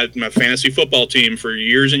 again, my fantasy football team for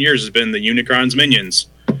years and years has been the Unicron's Minions.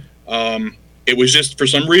 It was just, for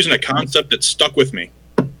some reason, a concept that stuck with me.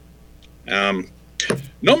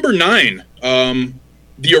 Number 9,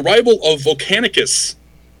 the arrival of Volcanicus.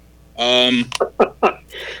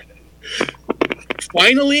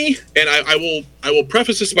 Finally, and I will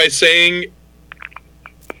preface this by saying,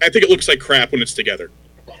 I think it looks like crap when it's together.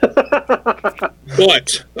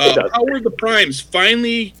 But Howard the Primes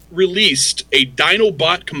finally released a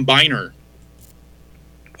Dinobot combiner.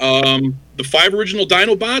 The 5 original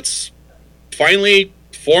Dinobots finally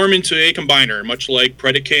form into a combiner, much like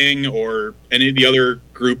Predaking or any of the other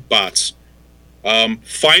group bots.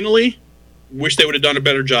 Finally, wish they would have done a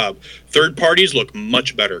better job. Third parties look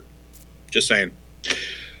much better. Just saying.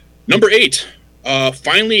 Number 8,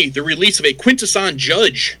 finally the release of a Quintesson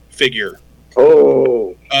Judge figure.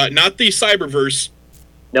 Oh. Not the Cyberverse.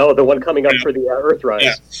 No, the one coming up for the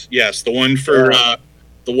Earthrise. Yes, the one for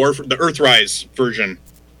the Earthrise version.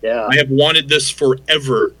 Yeah. I have wanted this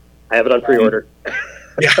forever. I have it on pre-order.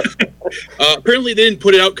 Yeah. Apparently they didn't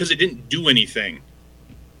put it out because it didn't do anything.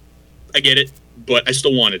 I get it, but I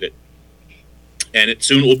still wanted it. And it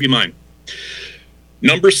soon will be mine.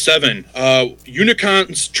 Number 7,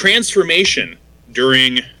 Unicorn's transformation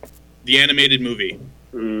during the animated movie.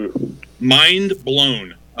 Mind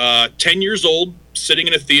blown. 10 years old, sitting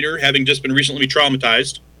in a theater, having just been recently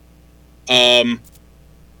traumatized.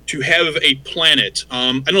 To have a planet.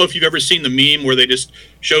 I don't know if you've ever seen the meme where they just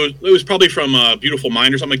show, it was probably from Beautiful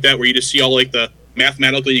Mind or something like that, where you just see all like the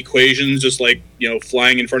mathematical equations just like,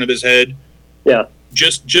 flying in front of his head. Yeah.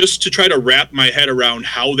 Just to try to wrap my head around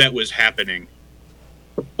how that was happening.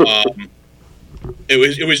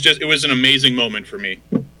 It was an amazing moment for me.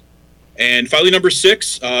 And finally, number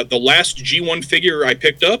 6, the last G1 figure I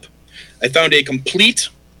picked up, I found a complete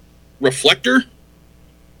reflector.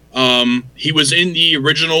 He was in the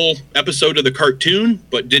original episode of the cartoon,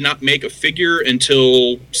 but did not make a figure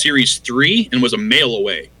until Series 3 and was a mail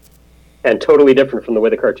away. And totally different from the way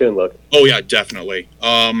the cartoon looked. Oh, yeah, definitely.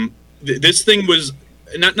 This thing was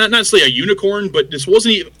not necessarily a unicorn, but this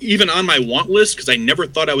wasn't even on my want list because I never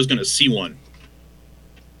thought I was going to see one.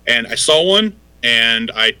 And I saw one,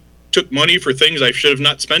 and I took money for things I should have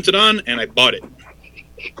not spent it on, and I bought it.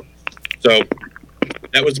 So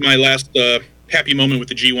that was my last happy moment with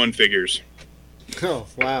the G1 figures. Oh,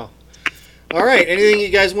 wow. All right. Anything you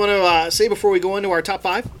guys want to say before we go into our top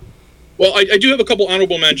 5? Well, I do have a couple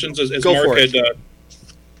honorable mentions, as Mark had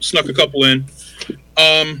snuck a couple in.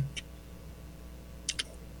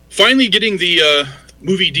 Finally getting the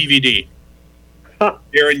movie DVD.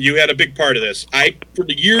 Darren, you had a big part of this. I, for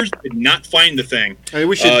the years, did not find the thing. I mean,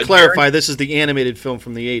 we should clarify, Darren, this is the animated film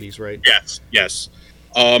from the 80s, right? Yes.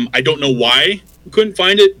 I don't know why we couldn't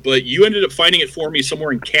find it, but you ended up finding it for me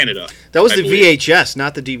somewhere in Canada. That was the VHS,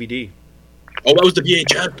 not the DVD. Oh, that was the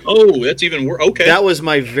VHS. Oh, that's even worse. Okay. That was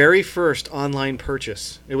my very first online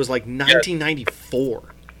purchase. It was like 1994.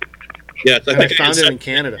 Yes, I found it in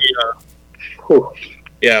Canada.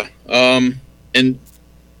 Yeah. And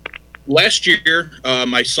last year,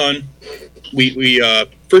 my son, we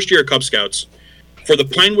first year of Cub Scouts, for the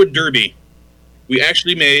Pinewood Derby, we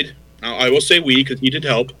actually made, I will say we, because he did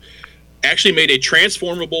help, actually made a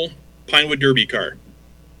transformable Pinewood Derby car.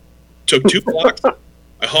 Took 2 blocks.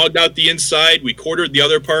 I hogged out the inside. We quartered the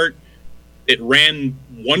other part. It ran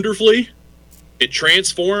wonderfully. It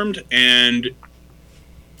transformed, and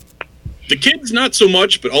the kids not so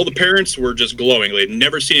much, but all the parents were just glowing. They'd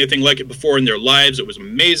never seen anything like it before in their lives. It was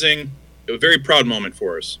amazing. It was a very proud moment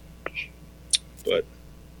for us. But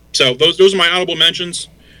so those are my honorable mentions.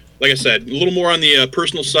 Like I said, a little more on the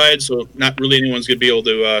personal side, so not really anyone's going to be able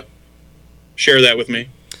to share that with me.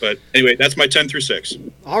 But anyway, that's my 10 through 6.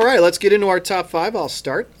 All right, let's get into our top 5. I'll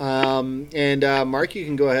start. And Mark, you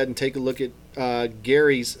can go ahead and take a look at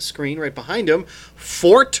Gary's screen right behind him.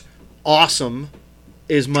 Fort Awesome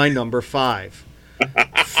is my number 5.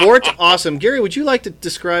 Fort Awesome. Gary, would you like to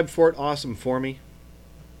describe Fort Awesome for me?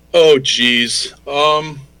 Oh, geez.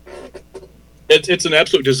 It's an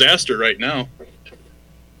absolute disaster right now.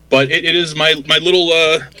 But it is my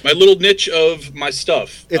little niche of my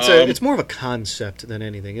stuff. It's more of a concept than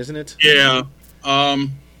anything, isn't it? Yeah.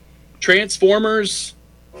 Transformers,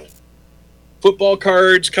 football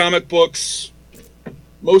cards, comic books,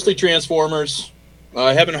 mostly Transformers.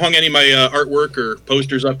 I haven't hung any of my artwork or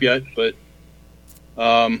posters up yet, but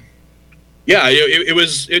yeah, it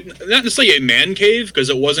was not necessarily a man cave because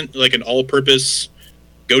it wasn't like an all-purpose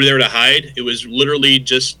go there to hide. It was literally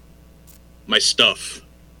just my stuff.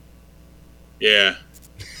 Yeah.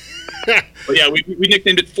 But yeah, we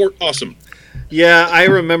nicknamed it Fort Awesome. Yeah, I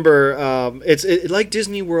remember. It's like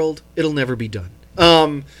Disney World. It'll never be done.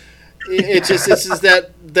 It's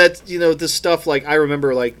that this stuff, like, I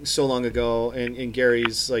remember, like, so long ago, and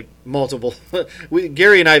Gary's, like, multiple.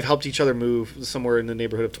 Gary and I have helped each other move somewhere in the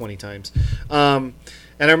neighborhood of 20 times. And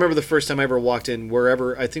I remember the first time I ever walked in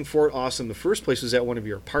wherever, I think Fort Awesome, the first place was at one of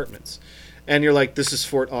your apartments. And you're like, this is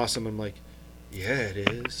Fort Awesome. I'm like, yeah, it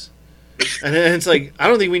is. And then it's like, I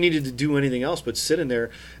don't think we needed to do anything else but sit in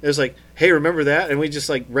there. It was like, hey, remember that? And we just,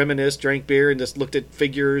 like, reminisced, drank beer, and just looked at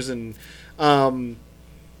figures and,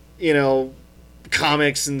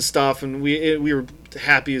 comics and stuff. And we were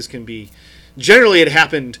happy as can be. Generally, it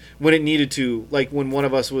happened when it needed to, like when one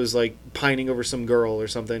of us was, like, pining over some girl or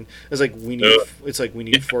something. It's like, we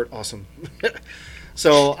need Fort Awesome.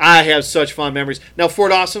 So I have such fond memories. Now,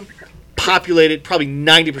 Fort Awesome populated probably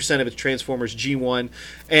 90% of its Transformers G1,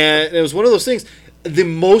 and it was one of those things. The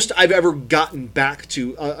most I've ever gotten back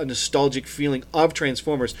to a nostalgic feeling of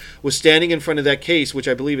Transformers was standing in front of that case, which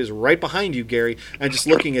I believe is right behind you, Gary, and just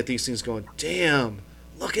looking at these things going, damn,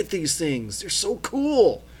 look at these things. They're so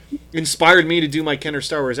cool. Inspired me to do my Kenner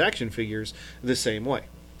Star Wars action figures the same way.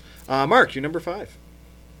 Mark, you're number 5.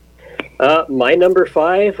 My number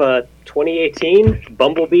 5, 2018,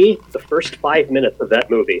 Bumblebee, the first 5 minutes of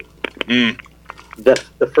that movie.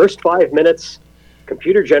 The first 5 minutes,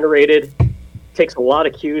 computer generated, takes a lot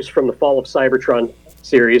of cues from the Fall of Cybertron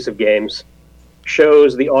series of games,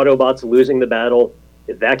 shows the Autobots losing the battle,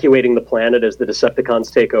 evacuating the planet as the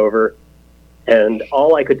Decepticons take over, and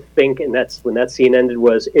all I could think, and that's when that scene ended,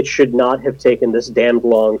 was it should not have taken this damned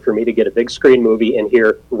long for me to get a big screen movie and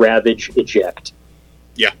hear Ravage eject.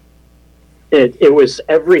 Yeah. It was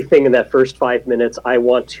everything in that first 5 minutes I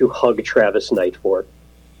want to hug Travis Knight for.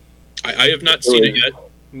 I have not seen it yet.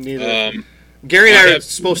 Neither. Gary and I are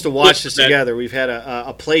supposed to watch this together. We've had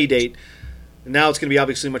a play date. Now it's going to be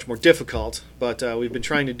obviously much more difficult, but we've been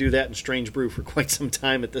trying to do that in Strange Brew for quite some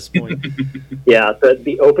time at this point. Yeah,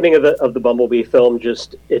 the opening of the Bumblebee film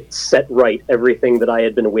it set right everything that I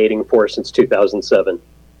had been waiting for since 2007.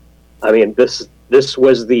 I mean, this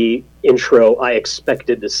was the intro I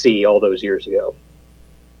expected to see all those years ago,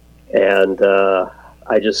 and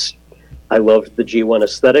I loved the G1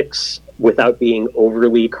 aesthetics without being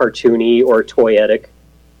overly cartoony or toyetic.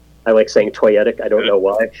 I like saying toyetic. I don't know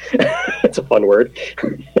why. It's a fun word.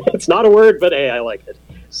 It's not a word, but hey, I like it.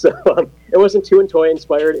 So it wasn't too toy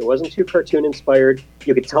inspired. It wasn't too cartoon inspired.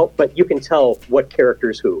 You could tell, but you can tell what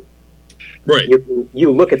characters who. Right.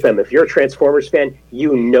 You look at them. If you're a Transformers fan,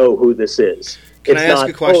 you know who this is. Can I ask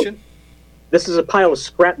a question? This is a pile of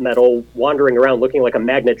scrap metal wandering around, looking like a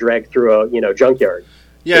magnet dragged through a junkyard.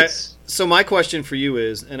 Yeah. So my question for you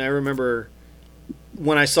is, and I remember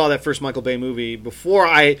when I saw that first Michael Bay movie, before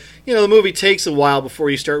the movie takes a while before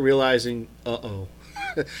you start realizing,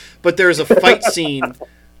 but there's a fight scene,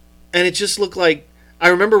 and it just looked like, I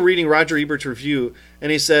remember reading Roger Ebert's review,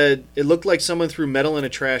 and he said it looked like someone threw metal in a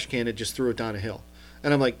trash can and just threw it down a hill.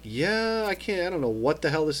 And I'm like, yeah, I don't know what the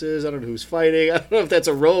hell this is. I don't know who's fighting. I don't know if that's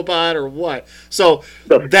a robot or what. So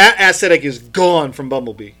that aesthetic is gone from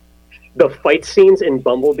Bumblebee. The fight scenes in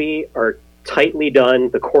Bumblebee are tightly done.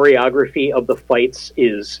 The choreography of the fights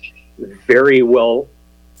is very well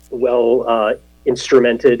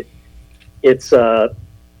instrumented.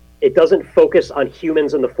 It doesn't focus on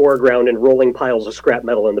humans in the foreground and rolling piles of scrap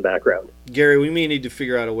metal in the background. Gary, we may need to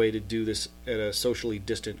figure out a way to do this in a socially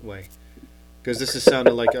distant way, because this is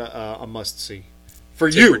sounding like a must-see. For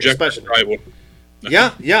you, especially.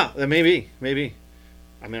 Yeah, maybe.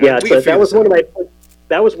 I mean, yeah, so that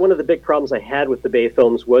was one of the big problems I had with the Bay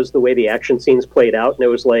films, was the way the action scenes played out. And it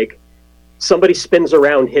was like somebody spins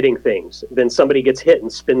around hitting things, then somebody gets hit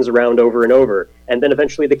and spins around over and over, and then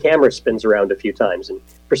eventually the camera spins around a few times. And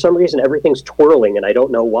for some reason, everything's twirling, and I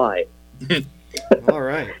don't know why. All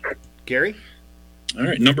right. Gary? All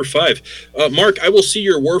right, number 5. Mark, I will see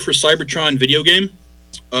your War for Cybertron video game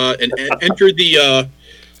and enter the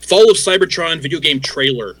Fall of Cybertron video game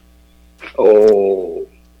trailer. Oh,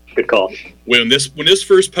 good call. When this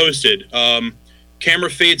first posted, camera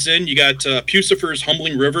fades in. You got Pucifer's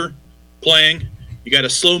Humbling River playing. You got a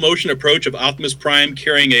slow motion approach of Optimus Prime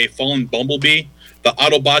carrying a fallen Bumblebee. The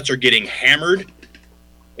Autobots are getting hammered,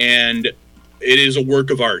 and it is a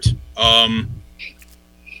work of art.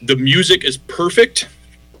 The music is perfect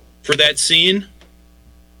for that scene.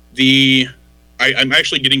 I'm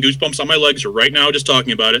actually getting goosebumps on my legs right now just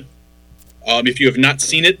talking about it. If you have not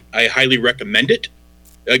seen it, I highly recommend it.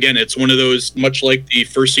 Again, it's one of those, much like the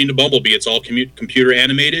first scene of Bumblebee, it's all computer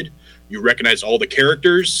animated. You recognize all the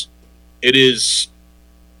characters. It is...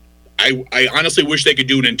 I honestly wish they could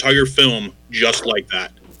do an entire film just like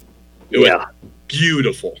that. It was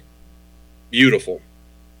beautiful. Beautiful.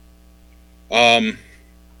 I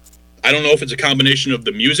don't know if it's a combination of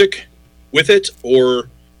the music with it, or...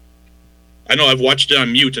 I know I've watched it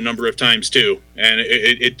on mute a number of times too, and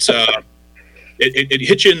it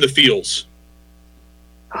hits you in the feels.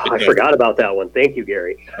 Oh, I forgot about that one. Thank you,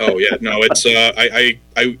 Gary. Oh yeah, no, it's I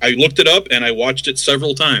looked it up and I watched it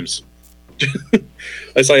several times. I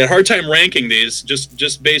had a hard time ranking these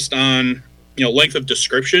just based on length of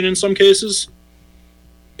description in some cases,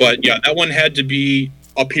 but yeah, that one had to be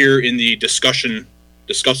up here in the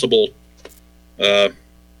discussable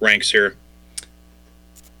ranks here.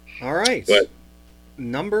 All right, but,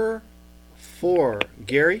 number 4,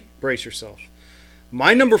 Gary, brace yourself.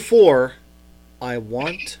 My number 4. I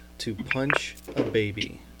want to punch a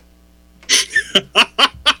baby.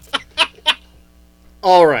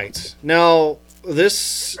 All right. Now,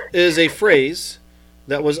 this is a phrase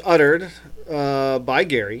that was uttered by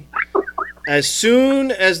Gary as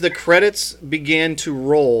soon as the credits began to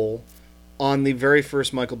roll on the very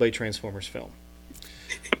first Michael Bay Transformers film.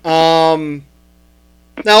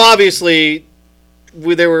 Now, obviously,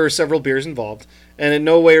 there were several beers involved, and in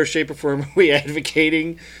no way or shape or form are we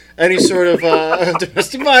advocating any sort of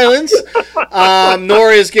domestic violence,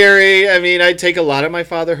 nor is Gary. I mean, I take a lot of my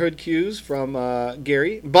fatherhood cues from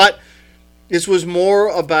Gary, but this was more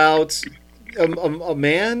about a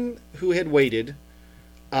man who had waited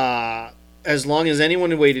as long as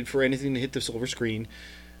anyone had waited for anything to hit the silver screen.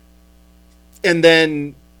 And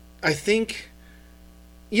then I think,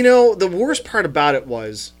 the worst part about it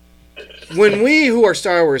was when we, who are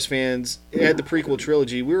Star Wars fans, had the prequel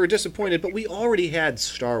trilogy, we were disappointed, but we already had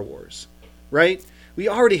Star Wars, right? We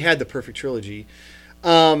already had the perfect trilogy.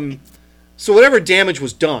 So whatever damage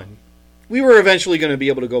was done, we were eventually going to be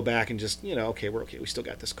able to go back and just, okay, we're okay. We still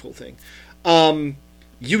got this cool thing.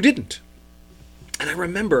 You didn't. And I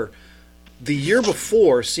remember the year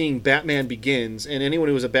before seeing Batman Begins, and anyone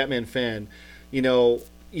who was a Batman fan,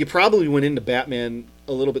 you probably went into Batman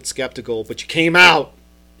a little bit skeptical, but you came out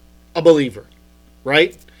a believer,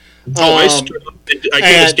 right? I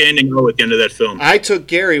gave a standing O at the end of that film. I took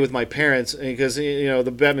Gary with my parents because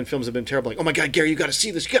the Batman films have been terrible. Like, oh my God, Gary, you got to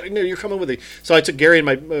see this. You're coming with me. So I took Gary and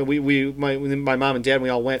my mom and dad. And we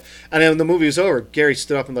all went, and then when the movie was over, Gary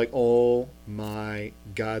stood up and like, oh my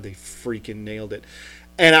God, they freaking nailed it.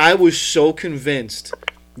 And I was so convinced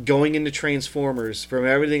going into Transformers from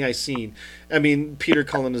everything I seen. I mean, Peter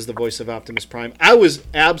Cullen is the voice of Optimus Prime. I was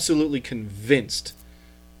absolutely convinced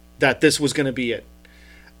that this was going to be it.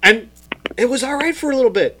 And it was all right for a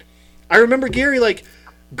little bit. I remember Gary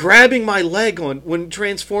grabbing my leg when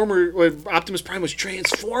Optimus Prime was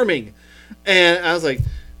transforming. And I was like,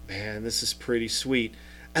 man, this is pretty sweet.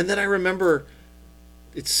 And then I remember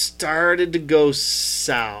it started to go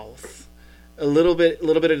south. A little bit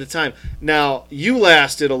at a time. Now, you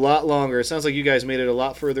lasted a lot longer. It sounds like you guys made it a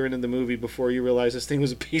lot further into the movie before you realized this thing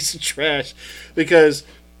was a piece of trash. Because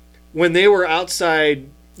when they were outside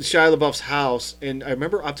Shia LaBeouf's house, and I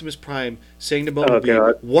remember Optimus Prime saying to Bumblebee,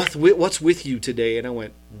 what's with you today? And I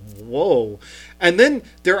went, whoa. And then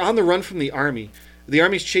they're on the run from the army. The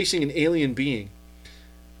army's chasing an alien being.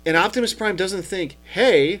 And Optimus Prime doesn't think,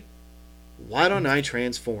 hey, why don't I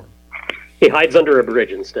transform? He hides under a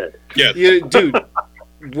bridge instead. Yeah, dude.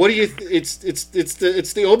 What do you? It's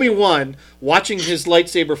the Obi-Wan watching his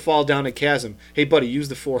lightsaber fall down a chasm. Hey, buddy, use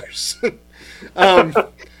the Force.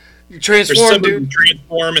 Transform, dude.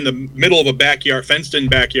 Transform in the middle of a backyard, fenced-in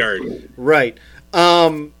backyard. Right.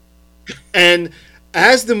 And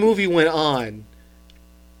as the movie went on,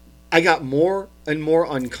 I got more and more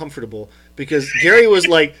uncomfortable because Gary was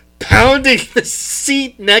pounding the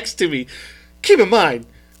seat next to me. Keep in mind,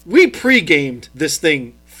 we pre-gamed this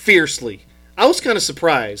thing fiercely. I was kind of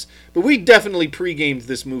surprised, but we definitely pre-gamed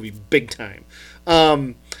this movie big time.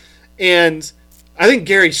 And I think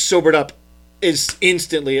Gary sobered up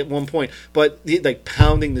instantly at one point, but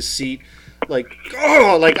pounding the seat,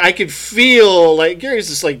 I could feel Gary's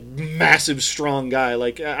this massive, strong guy.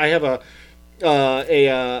 I have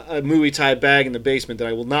a movie tie bag in the basement that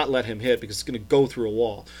I will not let him hit because it's going to go through a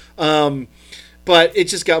wall. But it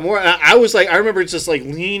just got more. I was I remember just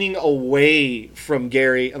leaning away from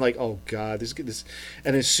Gary and oh God, this.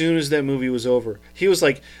 And as soon as that movie was over, he was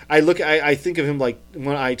I think of him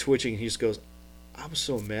one eye twitching. And he just goes, "I'm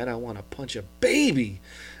so mad, I want to punch a baby."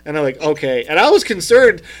 And I'm like, okay. And I was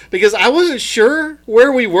concerned because I wasn't sure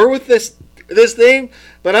where we were with this thing.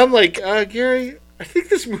 But I'm like, Gary, I think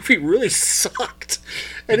this movie really sucked.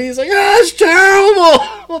 And he's like, it's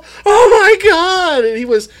terrible. Oh, my God. And he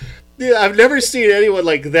was, I've never seen anyone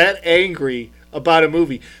like that angry about a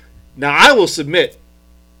movie. Now, I will submit,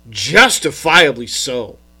 justifiably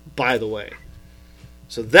so, by the way.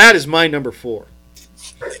 So that is my number 4.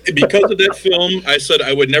 Because of that film, I said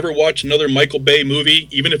I would never watch another Michael Bay movie,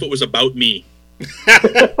 even if it was about me.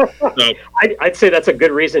 So, I'd say that's a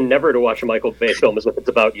good reason never to watch a Michael Bay film, is if it's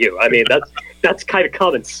about you. I mean, that's kind of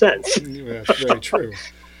common sense. Yeah, that's very true.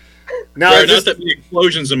 Now, there are not that many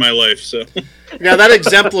explosions in my life, so. Now, that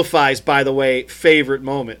exemplifies, by the way, favorite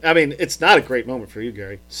moment. I mean, it's not a great moment for you,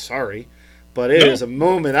 Gary. Sorry. But it is a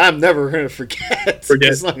moment I'm never going to forget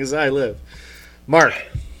as long as I live. Mark.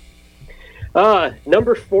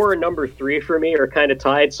 Number 4 and number 3 for me are kind of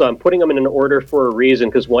tied, so I'm putting them in an order for a reason,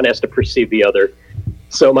 because one has to precede the other.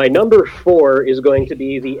 So my number 4 is going to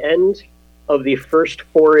be the end of the first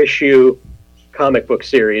 4-issue comic book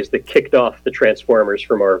series that kicked off the Transformers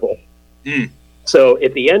for Marvel. So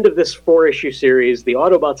at the end of this 4-issue series, the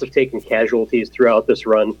Autobots have taken casualties throughout this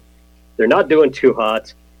run. They're not doing too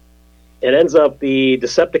hot. It ends up the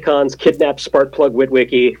Decepticons kidnap Sparkplug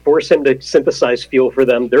Witwicky, force him to synthesize fuel for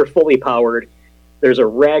them. They're fully powered. There's a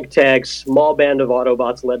ragtag small band of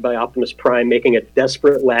Autobots led by Optimus Prime making a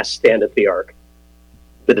desperate last stand at the Ark.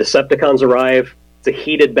 The Decepticons arrive. It's a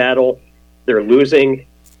heated battle. They're losing.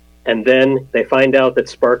 And then they find out that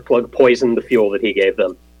Sparkplug poisoned the fuel that he gave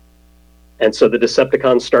them. And so the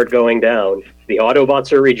Decepticons start going down. The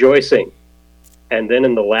Autobots are rejoicing. And then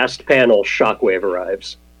in the last panel, Shockwave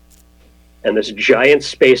arrives. And this giant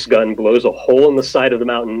space gun blows a hole in the side of the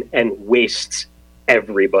mountain and wastes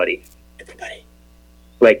everybody.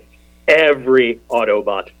 Like, every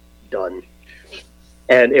Autobot done.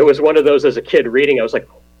 And it was one of those, as a kid reading, I was like,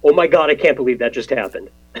 oh my God, I can't believe that just happened.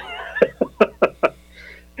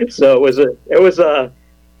 So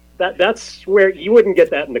that's where you wouldn't get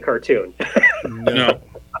that in the cartoon. No.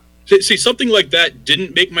 See, something like that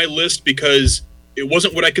didn't make my list because it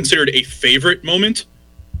wasn't what I considered a favorite moment.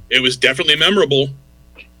 It was definitely memorable,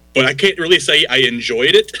 but I can't really say I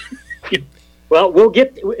enjoyed it. Well, we'll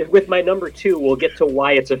get with my number 2. We'll get to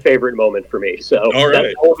why it's a favorite moment for me. So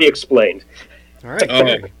that will be explained. All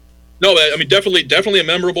right. No, I mean definitely a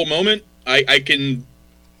memorable moment. I can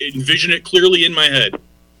envision it clearly in my head.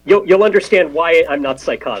 You'll understand why I'm not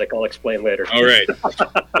psychotic. I'll explain later. All right.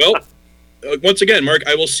 Well, once again, Mark,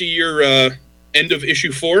 I will see your end of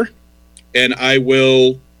issue 4, and I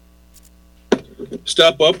will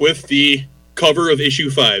stop up with the cover of issue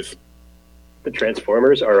 5. The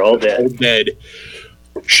Transformers are all dead. All dead.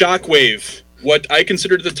 Shockwave, what I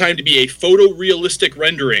considered at the time to be a photorealistic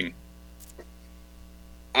rendering.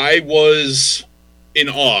 I was in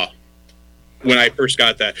awe when I first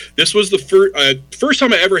got that. This was the first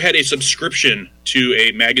time I ever had a subscription to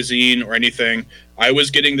a magazine or anything. I was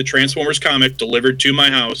getting the Transformers comic delivered to my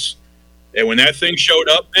house, and when that thing showed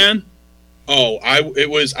up, man, I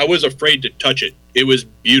was afraid to touch it. It was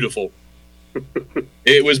beautiful.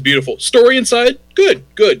 It was beautiful. Story inside,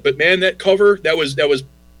 good, but man, that cover that was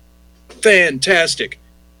fantastic.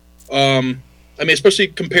 I mean, especially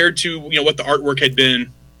compared to what the artwork had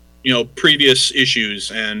been, previous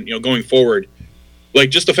issues and going forward. Like,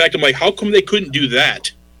 just the fact I'm like, how come they couldn't do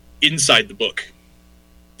that inside the book?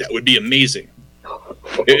 That would be amazing.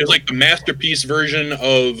 It was like the masterpiece version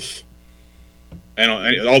of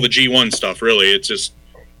all the G1 stuff. Really, it's just.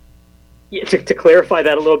 Yeah, to clarify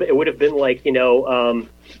that a little bit, it would have been like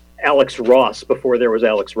Alex Ross before there was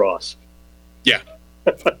Alex Ross. Yeah.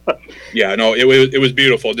 Yeah, no, it was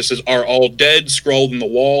beautiful. This is "Are All Dead" scrawled in the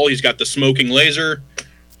wall. He's got the smoking laser,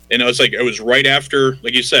 and it was right after,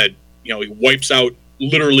 like you said, he wipes out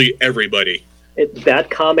literally everybody. That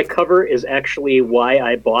comic cover is actually why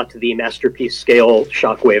I bought the masterpiece scale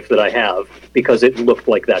Shockwave that I have, because it looked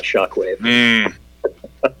like that Shockwave.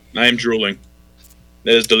 I am drooling.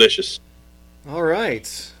 That is delicious. All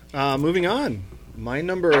right. Moving on. My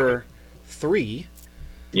number 3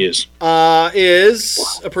 is a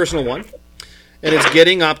personal one, and it's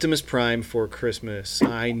getting Optimus Prime for Christmas.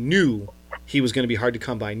 I knew he was going to be hard to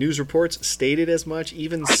come by. News reports stated as much.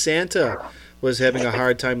 Even Santa was having a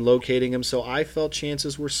hard time locating him, so I felt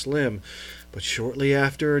chances were slim. But shortly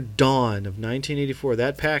after dawn of 1984,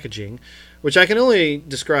 that packaging, which I can only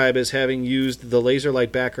describe as having used the laser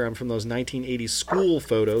light background from those 1980s school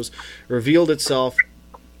photos, revealed itself.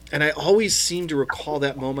 And I always seem to recall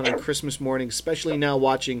that moment on Christmas morning, especially now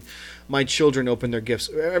watching my children open their gifts.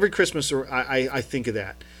 Every Christmas I think of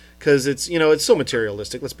that. because it's it's so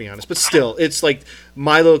materialistic. Let's be honest, but still, it's like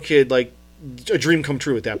my little kid, like a dream come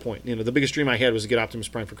true at that point. The biggest dream I had was to get Optimus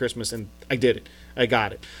Prime for Christmas, and I did it. I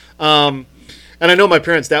got it. And I know my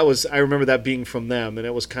parents. I remember that being from them, and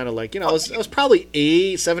it was kind of like I was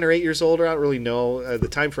probably 7 or 8 years older. I don't really know the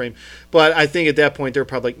time frame, but I think at that point they're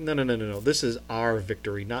probably like, no, this is our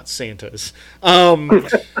victory, not Santa's.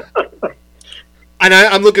 And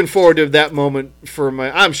I'm looking forward to that moment for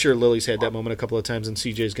my. I'm sure Lily's had that moment a couple of times, and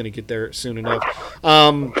CJ's going to get there soon enough.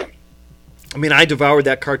 I devoured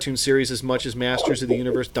that cartoon series as much as Masters of the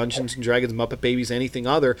Universe, Dungeons and Dragons, Muppet Babies, anything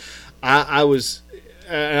other. I was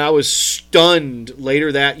stunned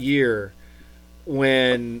later that year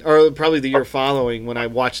or probably the year following, when I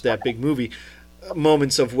watched that big movie.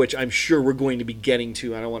 Moments of which I'm sure we're going to be getting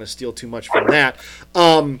to. I don't want to steal too much from that.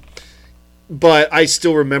 But I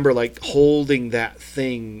still remember like holding that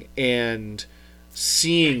thing and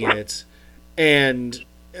seeing it, and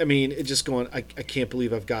it just going, I can't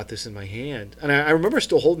believe I've got this in my hand. And I remember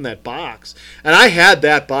still holding that box, and I had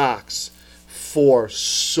that box for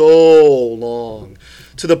so long,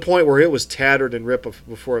 to the point where it was tattered and ripped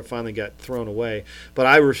before it finally got thrown away. But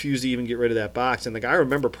I refused to even get rid of that box. And I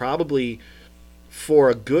remember probably for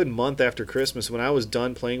a good month after Christmas, when I was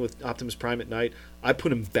done playing with Optimus Prime at night, I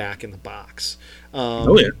put him back in the box.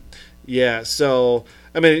 Oh yeah. Yeah. So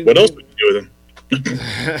what else would you do with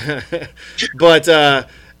him? But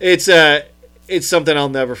it's something I'll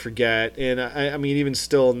never forget, and I even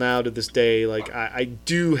still now to this day, like I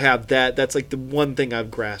do have that. That's like the one thing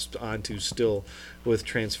I've grasped onto still with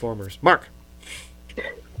Transformers. Mark.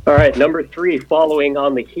 All right, number 3, following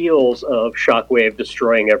on the heels of Shockwave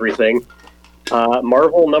destroying everything.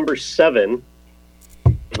 Marvel number 7.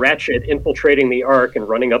 Ratchet infiltrating the Ark and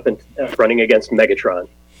running against Megatron.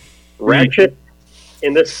 Ratchet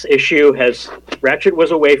in this issue Ratchet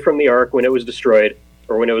was away from the Ark when it was destroyed,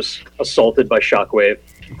 or when it was assaulted by Shockwave.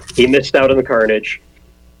 He missed out on the carnage.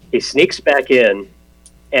 He sneaks back in,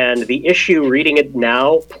 and the issue, reading it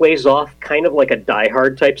now, plays off kind of like a Die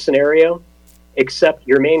Hard type scenario, except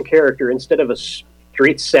your main character, instead of a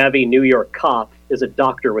street-savvy New York cop, is a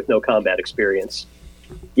doctor with no combat experience,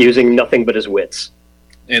 using nothing but his wits.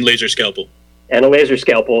 And laser scalpel. And a laser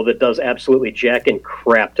scalpel that does absolutely jack and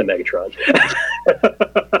crap to Megatron.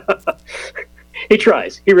 He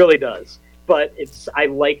tries. He really does. But I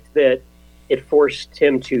liked that it forced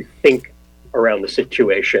him to think around the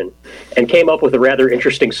situation and came up with a rather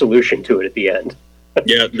interesting solution to it at the end.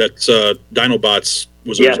 Yeah, that's Dinobots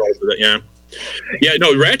was a result of that, yeah. Yeah,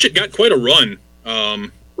 no, Ratchet got quite a run.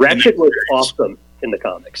 Ratchet was awesome in the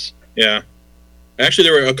comics. Yeah. Actually,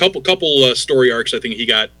 there were a couple story arcs. I think he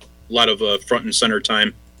got a lot of front and center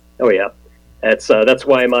time. Oh yeah, that's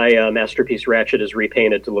why my Masterpiece Ratchet is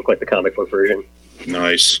repainted to look like the comic book version.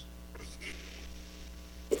 Nice.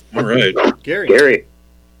 All right, Gary.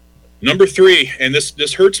 Number 3, and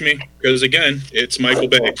this hurts me because again, it's Michael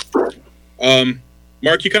Bay.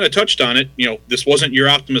 Mark, you kind of touched on it. This wasn't your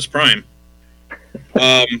Optimus Prime.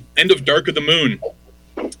 End of Dark of the Moon.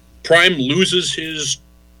 Prime loses his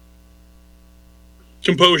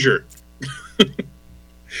composure.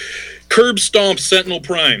 Curb stomp Sentinel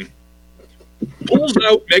Prime. Pulls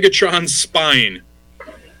out Megatron's spine.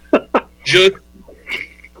 Just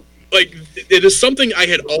like it is something I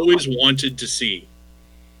had always wanted to see.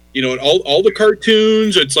 All the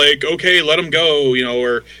cartoons, it's like, okay, let him go,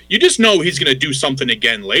 or you just know he's going to do something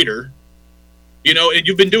again later. And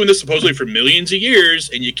you've been doing this supposedly for millions of years,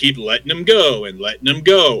 and you keep letting him go and letting him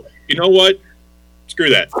go. You know what? Screw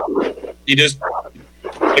that. He just,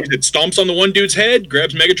 like I said, stomps on the one dude's head,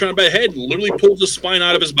 grabs Megatron by the head, and literally pulls the spine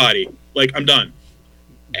out of his body. Like, I'm done.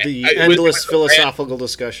 The endless philosophical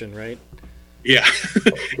discussion, right? Yeah.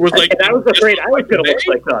 It was like, I was afraid I was going to look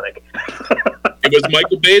psychotic. It was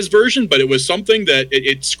Michael Bay's version, but it was something that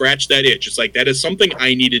it scratched that itch. It's like, that is something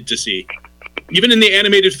I needed to see. Even in the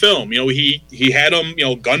animated film, he had him,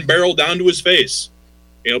 gun barrel down to his face,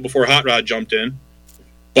 before Hot Rod jumped in.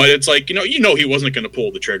 But it's like, he wasn't going to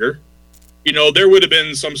pull the trigger. There would have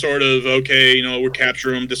been some sort of, okay, we'll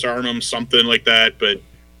capture him, disarm him, something like that. But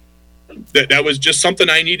that was just something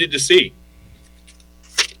I needed to see.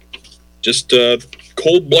 Just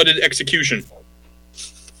cold-blooded execution.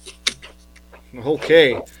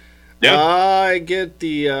 Okay. Yeah. I get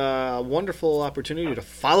the wonderful opportunity to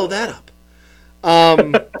follow that up.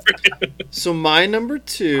 So my number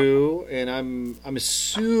 2, and I'm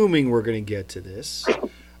assuming we're going to get to this.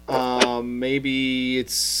 Maybe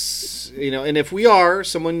it's, and if we are,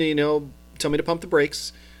 someone, tell me to pump the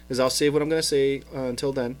brakes, because I'll save what I'm going to say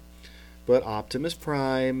until then. But Optimus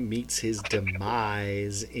Prime meets his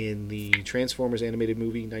demise in the Transformers animated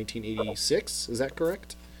movie 1986. Is that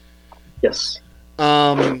correct? Yes.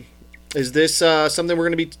 Is this something we're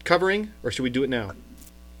going to be covering, or should we do it now?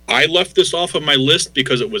 I left this off of my list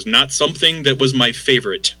because it was not something that was my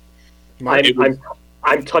favorite.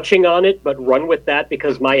 I'm touching on it, but run with that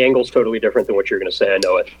because my angle's totally different than what you're going to say. I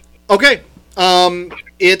know it. Okay.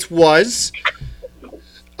 It was.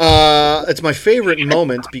 It's my favorite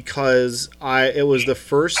moment because it was the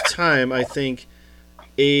first time I think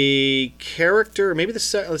a character, maybe the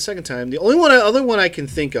second time, the other one I can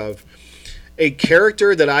think of, a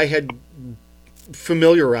character that I had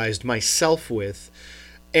familiarized myself with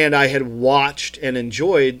and I had watched and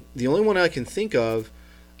enjoyed, the only one I can think of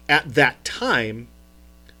at that time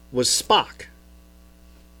was Spock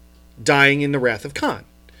dying in the Wrath of Khan.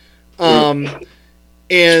 And,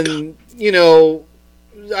 you know,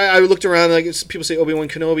 I looked around, like people say Obi-Wan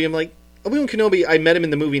Kenobi. I'm like, Obi-Wan Kenobi, I met him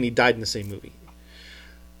in the movie and he died in the same movie.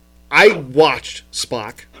 I watched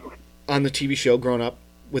Spock on the TV show growing up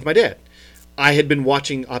with my dad. I had been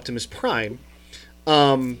watching Optimus Prime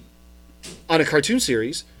on a cartoon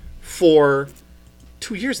series for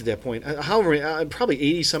 2 years at that point. However, probably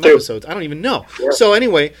 80-some episodes. I don't even know. Yeah. So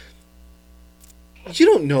anyway, you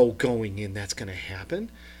don't know going in that's going to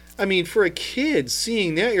happen. I mean, for a kid,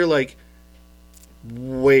 seeing that, you're like,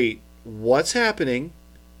 wait, what's happening?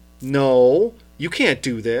 No, you can't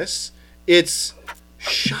do this. It's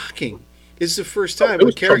shocking. It's the first time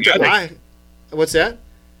a character. What's that?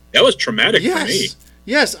 That was traumatic for me.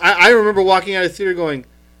 Yes, I remember walking out of the theater going,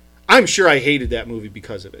 I'm sure I hated that movie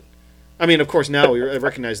because of it. I mean, of course, now we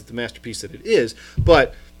recognize the masterpiece that it is,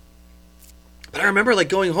 but I remember like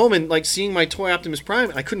going home and like seeing my toy Optimus Prime,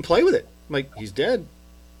 and I couldn't play with it. I'm like, he's dead.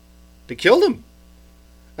 They killed him.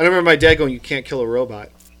 I remember my dad going, "You can't kill a robot."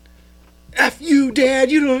 F you, Dad.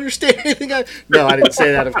 You don't understand anything. No, I didn't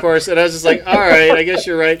say that, of course. And I was just like, all right, I guess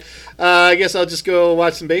you're right. I guess I'll just go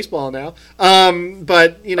watch some baseball now.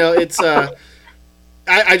 But, you know, it's...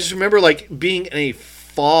 I just remember, like, being in a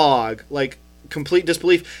fog, like, complete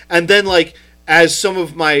disbelief. And then, like, as some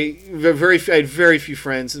of my... I had very few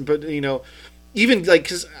friends, but, you know... Even, like,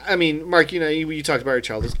 because, I mean, Mark, you know, you talked about your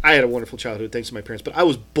childhood. I had a wonderful childhood, thanks to my parents, but I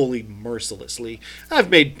was bullied mercilessly. I've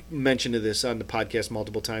made mention of this on the podcast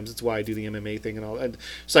multiple times. That's why I do the MMA thing and all, and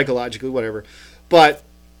psychologically, whatever. But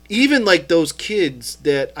even, like, those kids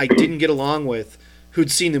that I didn't get along with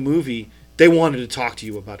who'd seen the movie, they wanted to talk to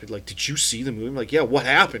you about it. Like, did you see the movie? I'm like, yeah, what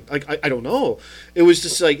happened? Like, I don't know. It was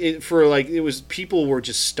just, like, people were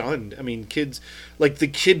just stunned. I mean, kids, like, the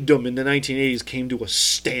kiddom in the 1980s came to a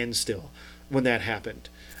standstill when that happened,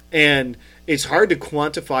 and it's hard to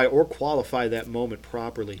quantify or qualify that moment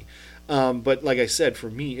properly. But like I said, for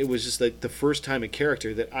me, it was just like the first time a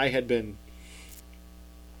character that I had been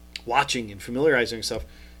watching and familiarizing myself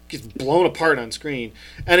gets blown apart on screen,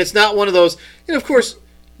 and it's not one of those. And of course,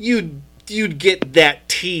 you'd get that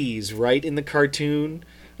tease right in the cartoon,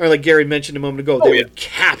 or like Gary mentioned a moment ago, they would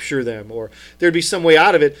capture them, or there'd be some way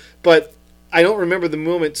out of it. But I don't remember the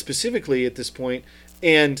moment specifically at this point,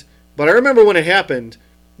 But I remember when it happened,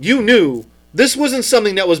 you knew this wasn't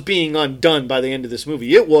something that was being undone by the end of this movie.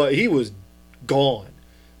 He was gone.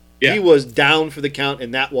 Yeah. He was down for the count,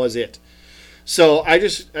 and that was it. So I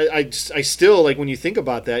still, like, when you think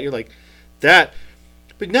about that, you're like, that.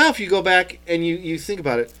 But now if you go back and you think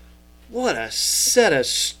about it, what a set of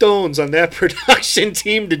stones on that production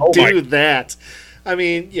team to do that. I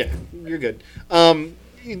mean, yeah, you're good.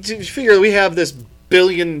 You figure we have this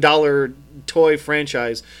billion-dollar toy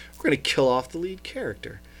franchise. We're going to kill off the lead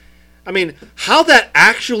character. I mean, how that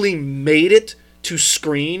actually made it to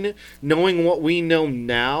screen, knowing what we know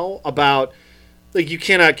now about, like, you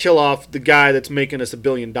cannot kill off the guy that's making us $1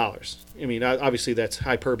 billion. I mean, obviously that's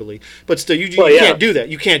hyperbole, but still, you can't do that.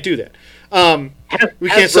 You can't do that. We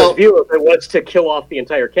can't sell. View of it was to kill off the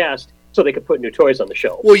entire cast so they could put new toys on the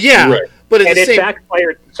shelf. Well, yeah, right. But it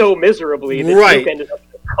backfired so miserably that Luke ended up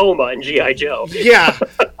in a coma in G.I. Joe. Yeah.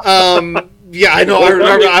 Yeah, I know. I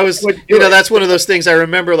remember. That's one of those things I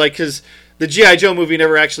remember, like, because the G.I. Joe movie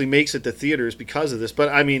never actually makes it to theaters because of this. But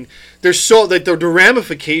I mean, there's so like the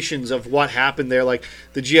ramifications of what happened there. Like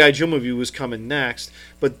the G.I. Joe movie was coming next,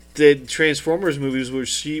 but the Transformers movie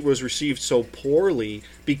was received so poorly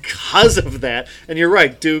because of that. And you're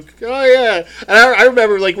right, Duke. Oh yeah, and I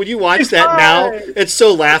remember, like, when you watch that now, it's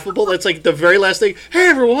so laughable. It's like the very last thing. Hey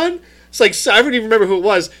everyone. It's like, I don't even remember who it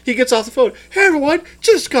was. He gets off the phone. Hey, everyone,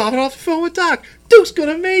 just got off the phone with Doc. Duke's going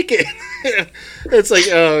to make it. It's like,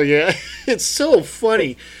 oh, yeah. It's so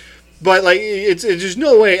funny. But, like, there's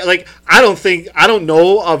no way. Like, I don't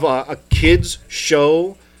know of a kid's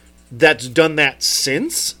show that's done that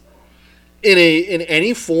since in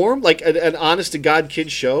any form. Like, an honest-to-God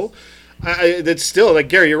kid's show. That's still, like,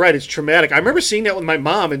 Gary, you're right. It's traumatic. I remember seeing that with my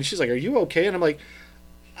mom, and she's like, "Are you okay?" And I'm like,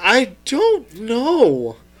 "I don't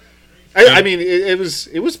know." I mean, it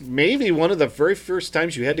was maybe one of the very first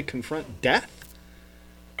times you had to confront death.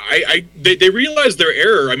 They realized their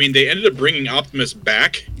error. I mean, they ended up bringing Optimus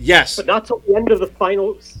back. Yes, but not till the end of the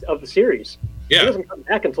final of the series. Yeah, he doesn't come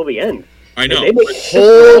back until the end. I know.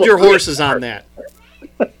 Hold your horses on that.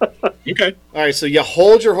 Okay. All right, so you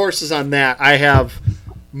hold your horses on that. I have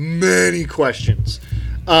many questions.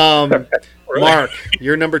 Mark,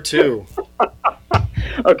 you're number 2.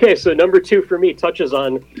 Okay, so number 2 for me touches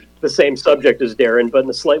on the same subject as Darren, but in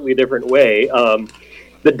a slightly different way.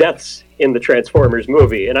 The deaths in the Transformers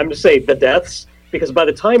movie. And I'm going to say the deaths, because by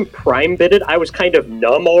the time Prime did it, I was kind of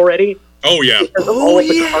numb already. Oh, yeah. Because of all of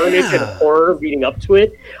the carnage and horror leading up to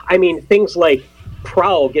it. I mean, things like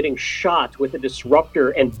Prowl getting shot with a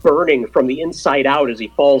disruptor and burning from the inside out as he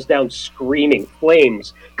falls down screaming,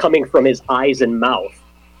 flames coming from his eyes and mouth.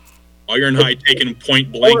 Ironhide taking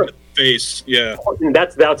point blank to the face. Yeah. And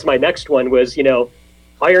that's my next one was,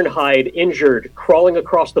 Ironhide injured, crawling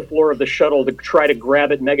across the floor of the shuttle to try to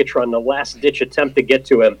grab at Megatron, the last-ditch attempt to get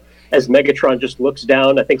to him, as Megatron just looks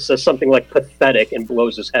down, I think says something like pathetic, and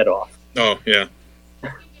blows his head off. Oh, yeah.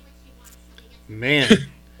 Man.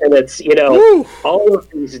 And it's, Woo! all of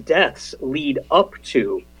these deaths lead up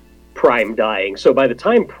to Prime dying. So by the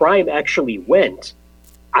time Prime actually went,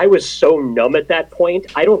 I was so numb at that point,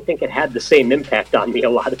 I don't think it had the same impact on me. A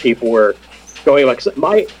lot of people were going like,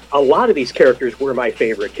 a lot of these characters were my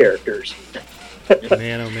favorite characters.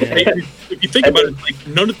 Man, oh man! If you think about it, like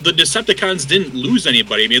none of the Decepticons didn't lose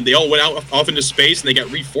anybody. I mean, they all went off into space and they got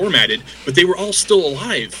reformatted, but they were all still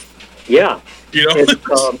alive. Yeah,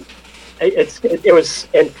 it was,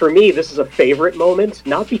 and for me, this is a favorite moment,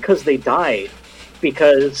 not because they died,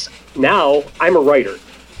 because now I'm a writer.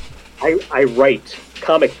 I write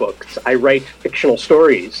comic books. I write fictional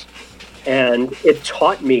stories, and it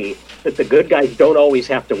taught me that the good guys don't always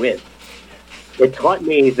have to win. It taught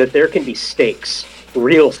me that there can be stakes,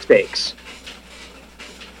 real stakes.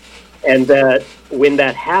 And that when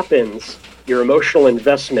that happens, your emotional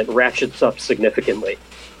investment ratchets up significantly.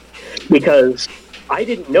 Because I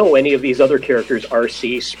didn't know any of these other characters,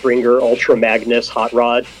 RC, Springer, Ultra Magnus, Hot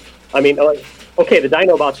Rod. I mean, okay, the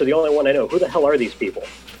Dinobots are the only one I know. Who the hell are these people?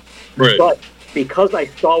 Right. But because I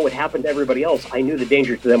saw what happened to everybody else, I knew the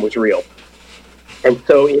danger to them was real. And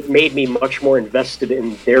so it made me much more invested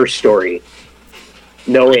in their story,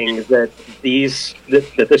 knowing that this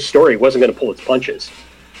story wasn't going to pull its punches.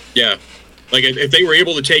 Yeah. Like, if they were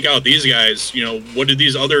able to take out these guys, what did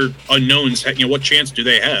these other unknowns have? What chance do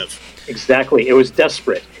they have? Exactly. It was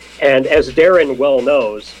desperate. And as Darren well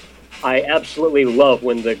knows, I absolutely love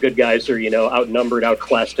when the good guys are, outnumbered,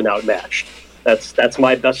 outclassed, and outmatched. That's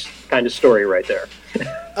my best kind of story right there.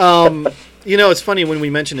 It's funny when we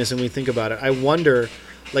mention this and we think about it. I wonder,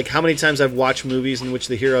 like, how many times I've watched movies in which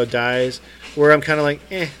the hero dies, where I'm kind of like,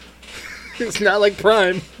 it's not like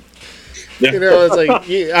Prime. Yeah.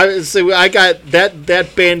 It's like, I got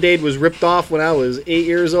that Band-Aid was ripped off when I was 8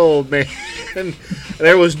 years old, man. And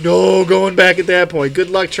there was no going back at that point. Good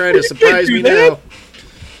luck trying to surprise me now.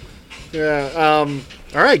 Yeah.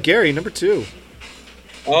 All right, Gary, number 2.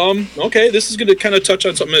 Okay, this is going to kind of touch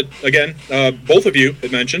on something that, again, both of you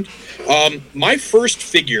had mentioned. My first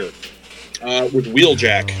figure was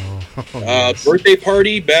Wheeljack. Yes. Birthday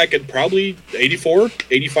party back in probably 84,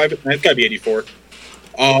 85, it's got to be 84.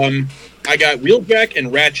 I got Wheeljack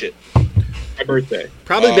and Ratchet for my birthday.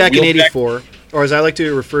 Probably back in 84, or as I like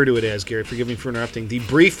to refer to it as, Gary, forgive me for interrupting, the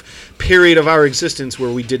brief period of our existence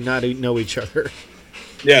where we did not know each other.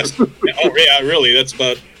 Yes. Oh, yeah, really, that's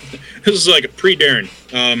about... This is like a pre-Darren.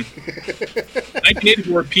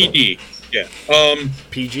 1984 PD. Yeah.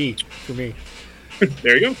 PG for me.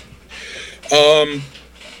 There you go.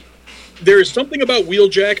 There is something about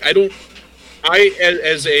Wheeljack.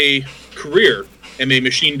 As a career, am a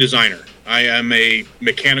machine designer. I am a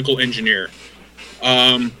mechanical engineer.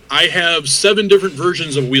 I have 7 different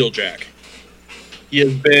versions of Wheeljack. He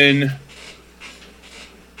has been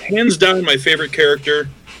hands down my favorite character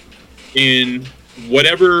in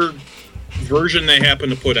whatever version they happen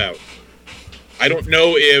to put out. I don't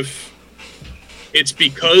know if it's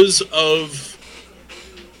because of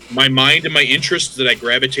my mind and my interests that I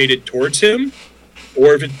gravitated towards him,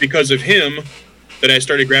 or if it's because of him that I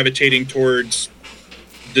started gravitating towards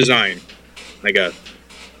design, I guess.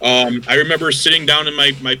 I remember sitting down in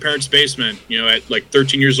my parents' basement, at like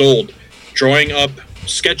 13 years old, drawing up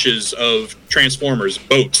sketches of Transformers,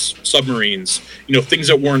 boats, submarines, things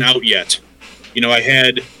that weren't out yet. I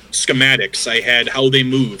had schematics, I had how they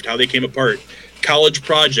moved, how they came apart. College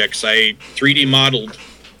projects, I 3D modeled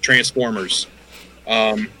Transformers.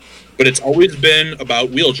 But it's always been about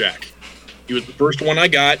Wheeljack. He was the first one I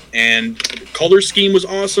got, and the color scheme was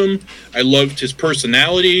awesome. I loved his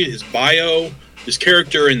personality, his bio, his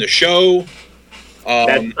character in the show.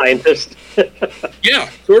 That scientist. Yeah,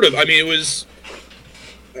 sort of. I mean, it was...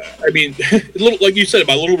 a little, like you said,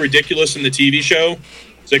 about a little ridiculous in the TV show.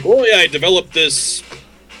 It's like, oh yeah, I developed this...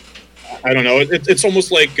 I don't know. It's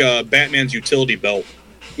almost like Batman's utility belt.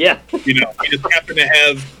 Yeah. You know, he just happened to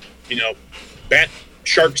have, you know, bat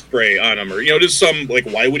shark spray on him, or, you know, just some, like,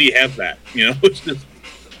 why would he have that? You know? It's just...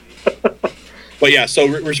 But yeah, so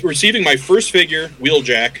receiving my first figure,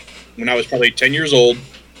 Wheeljack, when I was probably 10 years old.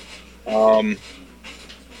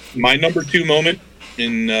 My number 2 moment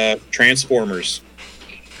in Transformers.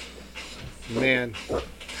 Man.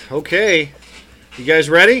 Okay. You guys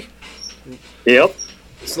ready? Yep.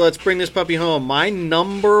 So let's bring this puppy home. My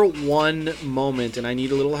number 1 moment, and I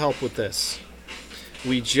need a little help with this.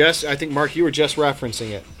 I think, Mark, you were just referencing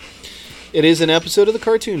it. It is an episode of the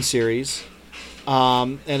cartoon series,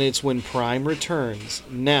 and it's when Prime returns.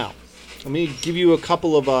 Now, let me give you a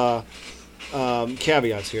couple of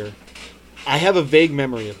caveats here. I have a vague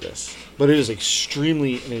memory of this, but it is an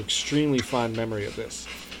extremely fond memory of this.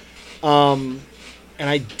 And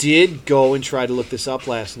I did go and try to look this up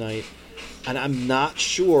last night, and I'm not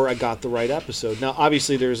sure I got the right episode. Now,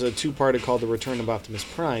 obviously, there's a 2-parter called The Return of Optimus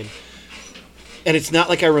Prime, and it's not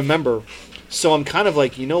like I remember, so I'm kind of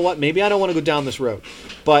like, you know what, maybe I don't want to go down this road.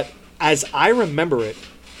 But as I remember it,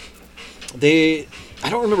 I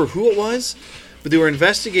don't remember who it was, but they were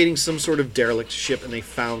investigating some sort of derelict ship, and they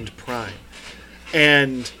found Prime.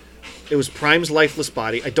 And it was Prime's lifeless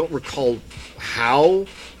body. I don't recall how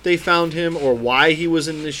they found him or why he was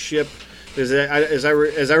in this ship. As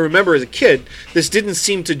I remember as a kid, this didn't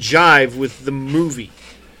seem to jive with the movie,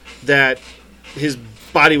 that his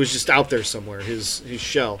body was just out there somewhere, his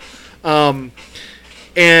shell. And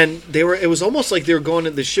it was almost like they were going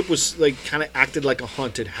to, the ship was like kind of acted like a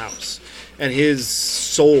haunted house. And his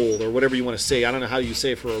soul, or whatever you want to say, I don't know how you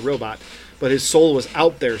say it for a robot, but his soul was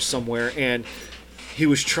out there somewhere, and he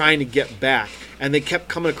was trying to get back. And they kept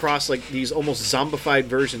coming across like these almost zombified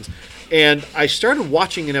versions. And I started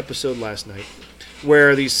watching an episode last night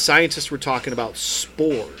where these scientists were talking about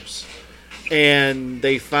spores. And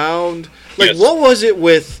they found, like, What was it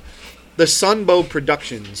with the Sunbow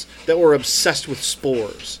Productions that were obsessed with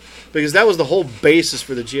spores? Because that was the whole basis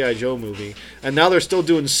for the G.I. Joe movie. And now they're still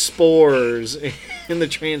doing spores in the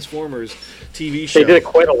Transformers TV show. They did it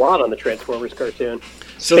quite a lot on the Transformers cartoon.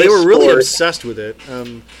 So they were really obsessed with it.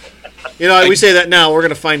 You know, we say that now. We're going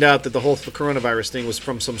to find out that the whole coronavirus thing was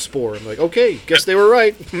from some spore. I'm like, okay, guess they were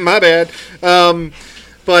right. My bad.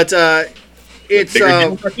 But it's...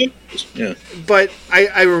 yeah. But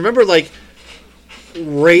I remember, like,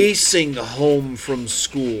 racing home from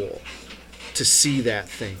school to see that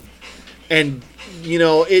thing. And, you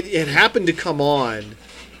know, it happened to come on,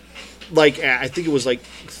 like, I think it was like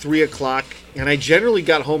 3 o'clock. And I generally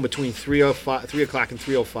got home between 3 o'clock and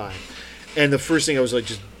 3:05. And the first thing I was like,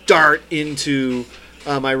 just dart into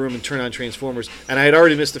my room and turn on Transformers. And I had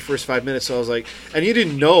already missed the first 5 minutes, so I was like, and you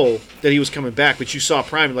didn't know that he was coming back, but you saw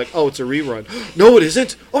Prime and like, oh, it's a rerun. No, it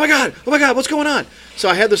isn't. Oh my god, what's going on? So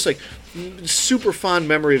I had this like super fond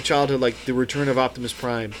memory of childhood, like the Return of Optimus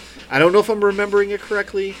Prime. I don't know if I'm remembering it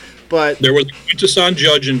correctly, but there was a Tucson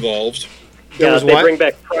judge involved. Yeah, they bring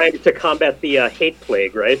back Prime to combat the hate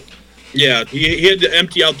plague, right? Yeah, he had to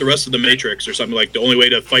empty out the rest of the Matrix or something, like the only way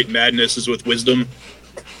to fight madness is with wisdom,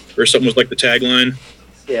 or something was like the tagline.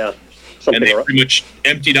 Yeah. And they pretty much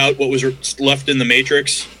emptied out what was left in the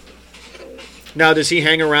Matrix. Now, does he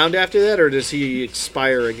hang around after that, or does he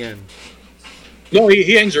expire again? No,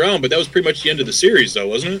 he hangs around, but that was pretty much the end of the series, though,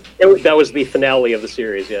 wasn't it? That was the finale of the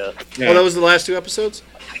series, yeah. Oh, that was the last 2 episodes?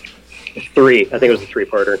 3. I think it was a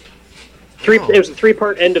 3-parter. It was a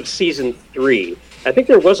 3-part end of season 3. I think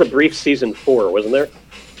there was a brief season 4, wasn't there?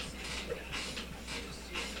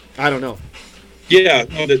 I don't know. Yeah,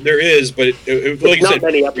 no, there is, but like not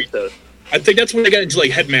many episodes. I think that's when they got into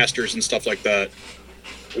like Headmasters and stuff like that.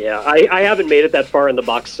 Yeah, I haven't made it that far in the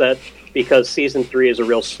box set because season 3 is a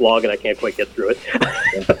real slog and I can't quite get through it.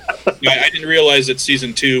 I didn't realize that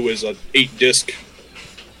season 2 was a 8-disc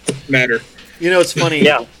matter. You know, it's funny.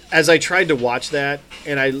 Yeah. As I tried to watch that,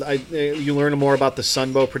 and you learn more about the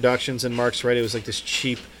Sunbow Productions, and Mark's right, it was like this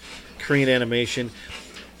cheap Korean animation.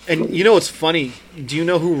 And you know what's funny? Do you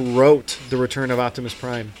know who wrote The Return of Optimus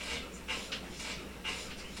Prime?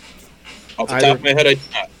 Off the top of my head, I do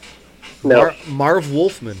not. No. Marv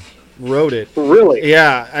Wolfman wrote it. Really?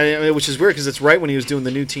 Yeah, which is weird because it's right when he was doing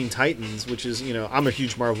the new Teen Titans, which is, you know, I'm a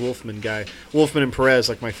huge Marv Wolfman guy. Wolfman and Perez,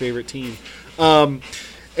 like my favorite team.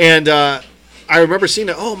 And I remember seeing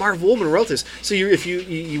that. Oh, Marv Wolfman wrote this. So if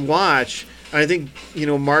you watch, and I think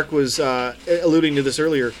Mark was alluding to this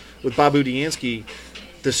earlier with Bob Budiansky.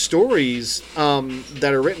 The stories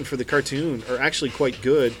that are written for the cartoon are actually quite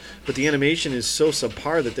good, but the animation is so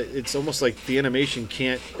subpar that it's almost like the animation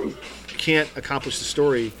can't accomplish the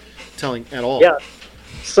storytelling at all. Yeah,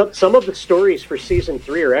 some of the stories for season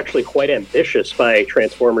 3 are actually quite ambitious by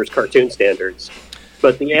Transformers cartoon standards,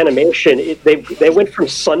 but the animation they went from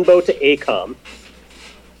Sunbow to ACOM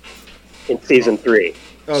in season 3.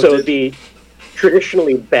 The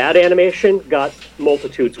traditionally bad animation got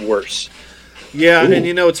multitudes worse. Yeah, ooh. And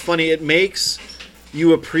it's funny. It makes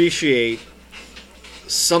you appreciate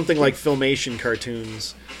something like Filmation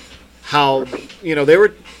cartoons. How they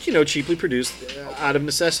were cheaply produced out of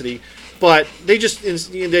necessity, but they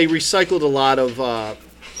recycled a lot of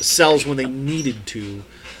cells when they needed to.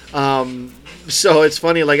 So it's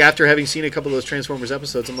funny. Like after having seen a couple of those Transformers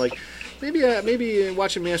episodes, I'm like, maybe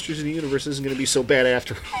watching Masters of the Universe isn't going to be so bad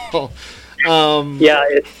after all.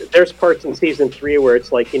 There's parts in season 3 where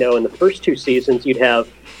it's like, in the first 2 seasons you'd have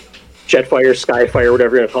Jetfire, Skyfire,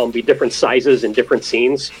 whatever you're going to call them, be different sizes and different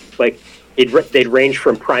scenes. Like they'd range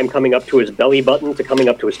from Prime coming up to his belly button to coming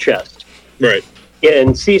up to his chest. Right.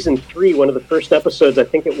 In season 3, one of the first episodes, I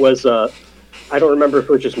think it was, I don't remember if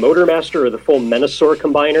it was just Motormaster or the full Menasor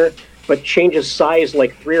combiner, but changes size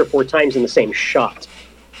like 3 or 4 times in the same shot.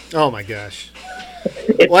 Oh my gosh.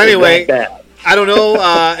 Well, anyway. I don't know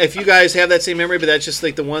if you guys have that same memory, but that's just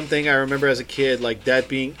like the one thing I remember as a kid, like that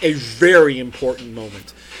being a very important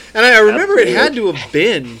moment. And I remember Absolutely. It had to have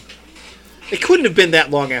been. It couldn't have been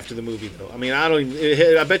that long after the movie, though. I mean, I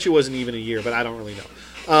bet you it wasn't even a year, but I don't really know.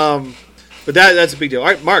 But that's a big deal. All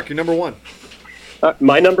right, Mark, you're number 1.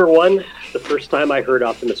 My number 1, the first time I heard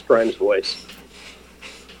Optimus Prime's voice,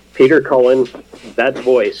 Peter Cullen. That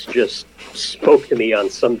voice just spoke to me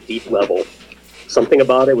on some deep level. Something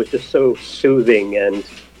about it was just so soothing and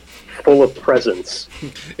full of presence.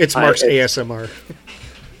 It's Mark's ASMR.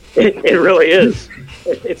 It really is.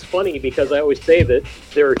 It's funny because I always say that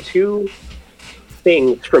there are 2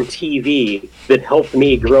 things from TV that helped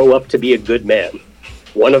me grow up to be a good man.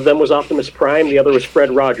 One of them was Optimus Prime, the other was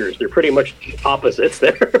Fred Rogers. They're pretty much opposites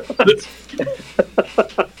there.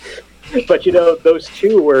 But, those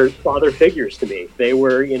 2 were father figures to me. They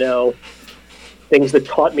were, things that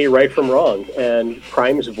taught me right from wrong. And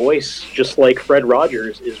Prime's voice, just like Fred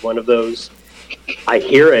Rogers, is one of those. I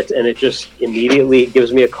hear it, and it just immediately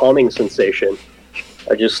gives me a calming sensation.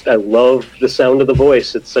 I love the sound of the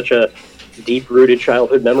voice. It's such a deep-rooted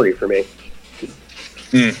childhood memory for me.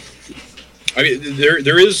 I mean,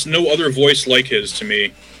 there is no other voice like his to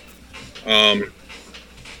me.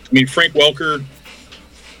 Frank Welker.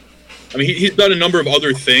 He's done a number of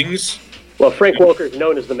other things. Well, Frank Welker is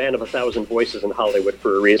known as the man of 1,000 voices in Hollywood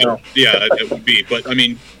for a reason. Yeah, it would be. But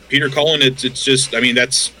Peter Cullen, it's just.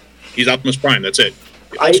 He's Optimus Prime. That's it.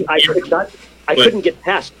 I couldn't get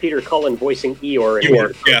past Peter Cullen voicing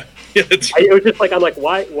Eeyore. Yeah. It was just like I'm like,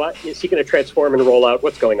 why? What is he going to transform and roll out?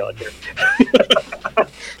 What's going on here?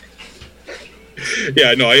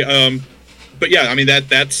 Yeah, no, but yeah,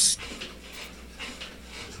 that's.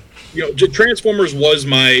 Transformers was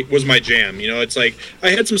my jam. It's like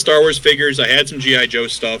I had some Star Wars figures, I had some G.I. Joe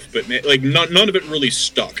stuff, but none of it really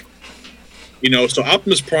stuck. So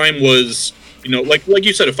Optimus Prime was, like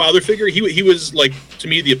you said, a father figure. He was like, to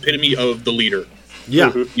me, the epitome of the leader.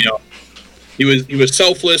 Yeah. He was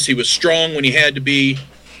selfless. He was strong when he had to be,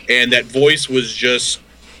 and that voice was just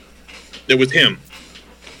that was him.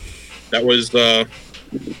 That was I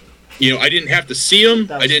didn't have to see him.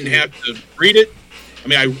 I didn't have to read it.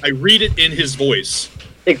 I read it in his voice.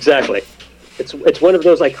 Exactly. It's one of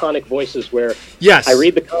those iconic voices where yes. I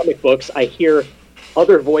read the comic books, I hear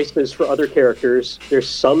other voices for other characters. There's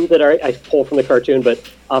some that I pull from the cartoon, but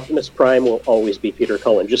Optimus Prime will always be Peter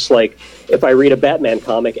Cullen. Just like if I read a Batman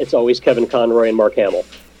comic, it's always Kevin Conroy and Mark Hamill.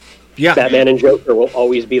 Yeah. Batman and Joker will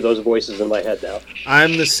always be those voices in my head now.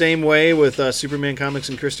 I'm the same way with Superman comics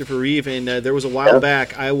and Christopher Reeve, and there was a while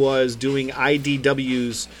back I was doing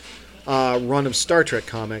IDW's run of Star Trek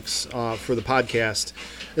comics for the podcast.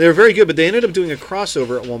 They were very good, but they ended up doing a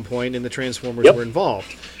crossover at one point, and the Transformers were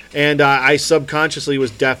involved. And I subconsciously was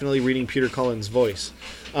definitely reading Peter Cullen's voice.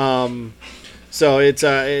 So it's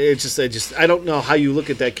just I don't know how you look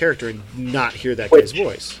at that character and not hear that guy's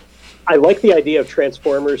voice. I like the idea of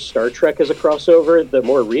Transformers, Star Trek as a crossover. The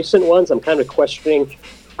more recent ones, I'm kind of questioning.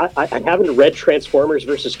 I haven't read Transformers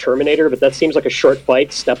versus Terminator, but that seems like a short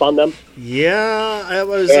fight. Step on them. Yeah, it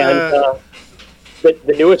was.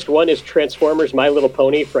 The newest one is Transformers: My Little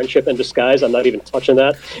Pony: Friendship in Disguise. I'm not even touching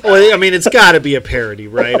that. Well, I mean, it's got to be a parody,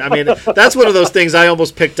 right? I mean, that's one of those things I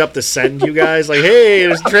almost picked up to send you guys. Like,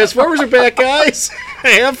 hey, Transformers are back, guys.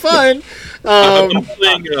 Have fun. I'm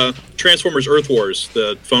playing Transformers Earth Wars,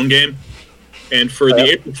 the phone game. And for the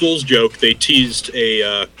April Fool's joke, they teased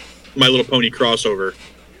a My Little Pony crossover.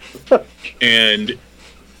 And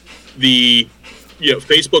the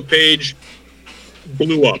Facebook page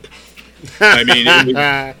blew up. I mean,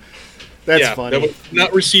 that's funny. That was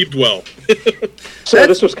not received well. So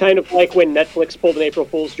this was kind of like when Netflix pulled an April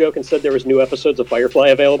Fool's joke and said there was new episodes of Firefly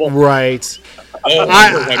available. Right. Oh,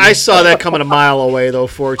 I saw that coming a mile away, though,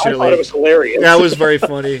 fortunately. I thought it was hilarious. That was very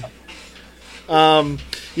funny. I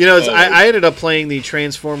ended up playing the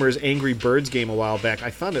Transformers Angry Birds game a while back.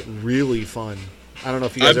 I found it really fun. I don't know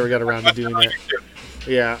if you guys ever got around to doing that.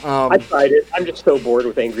 Yeah, I tried it. I'm just so bored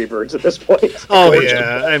with Angry Birds at this point. Oh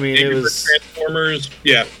yeah, I mean it was Transformers.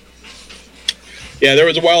 Yeah, there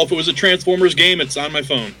was a while. If it was a Transformers game, it's on my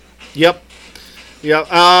phone. Yep.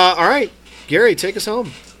 All right, Gary, take us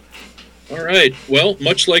home. All right. Well,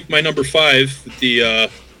 much like my number 5, the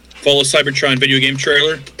Fall of Cybertron video game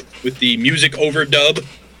trailer with the music overdub,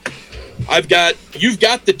 You've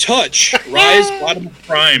Got the Touch. Rise, Optimus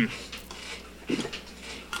Prime.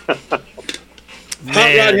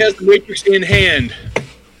 Hot Rod has the Matrix in hand.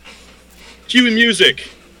 Cue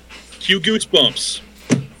music. Cue Goosebumps.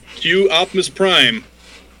 Cue Optimus Prime.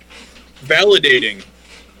 Validating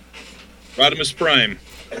Rodimus Prime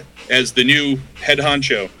as the new head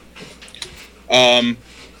honcho.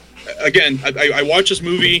 Again, I watch this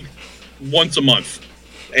movie once a month,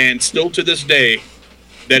 and still to this day,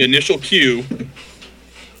 that initial cue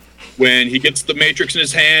when he gets the Matrix in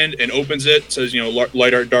his hand and opens it, says,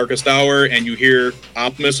 light our darkest hour, and you hear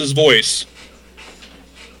Optimus's voice,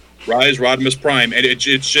 Rise, Rodimus Prime, and it's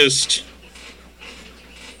just,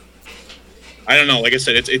 I don't know, like I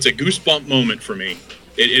said, it's a goosebump moment for me.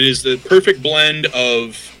 It is the perfect blend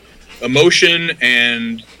of emotion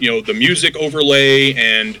and, the music overlay,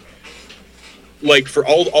 and, like, for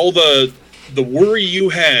all the worry you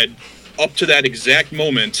had up to that exact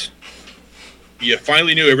moment, you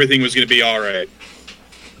finally knew everything was going to be all right.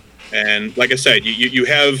 And like I said, you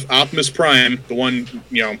have Optimus Prime, the one,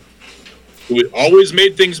 who always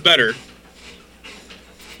made things better,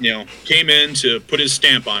 came in to put his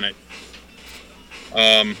stamp on it.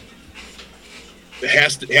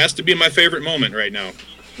 It has to be my favorite moment right now.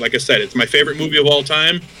 Like I said, it's my favorite movie of all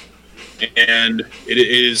time, and it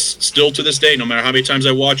is still to this day, no matter how many times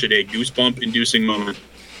I watch it, a goosebump-inducing moment.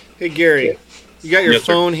 Hey, Gary, you got your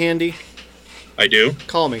phone handy? I do.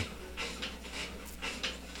 Call me.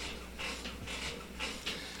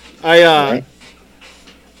 It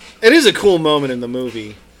is a cool moment in the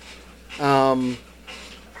movie.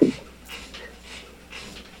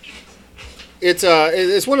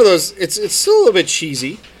 It's one of those. It's still a little bit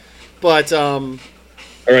cheesy, but all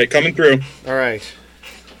right, coming through. All right.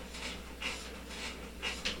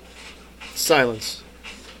 Silence.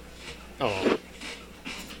 Oh.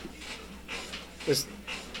 This,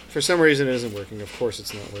 for some reason, it isn't working. Of course,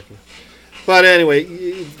 it's not working. But anyway,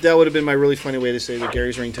 that would have been my really funny way to say that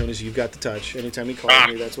Gary's ringtone is "You've Got the Touch." Anytime he calls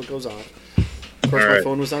me, that's what goes on. Of course, my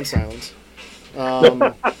phone was on silence.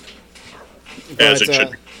 As it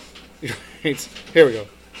should be. Right. Here we go.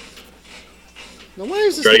 Now, why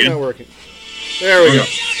is this thing not working? There we go.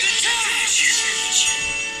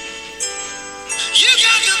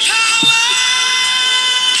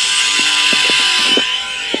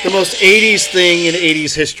 The most 80s thing in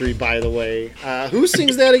 80s history, by the way. Who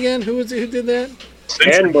sings that again? Who did that?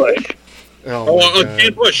 Stan Bush.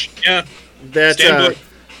 Stan Bush, yeah. Stan Bush.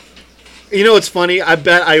 You know what's funny? I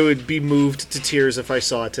bet I would be moved to tears if I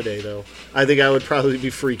saw it today, though. I think I would probably be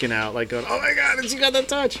freaking out, like going, "Oh my God, it's You Got that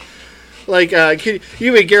Touch!" Like,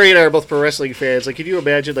 you and Gary and I are both pro wrestling fans. Like, could you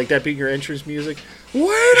imagine like that being your entrance music? Wait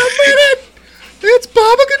a minute, it's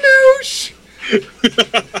Baba Ganoush.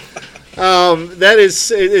 That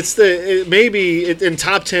is, maybe in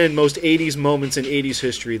top 10 most 80s moments in 80s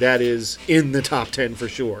history. That is in the top 10 for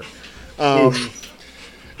sure.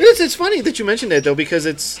 It's funny that you mentioned that though, because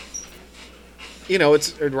it's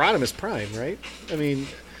Rodimus Prime, right? I mean,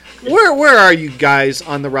 where are you guys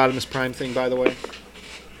on the Rodimus Prime thing, by the way?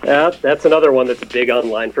 Yeah, that's another one that's big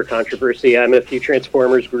online for controversy. I'm in a few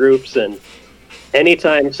Transformers groups, and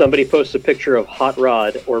anytime somebody posts a picture of Hot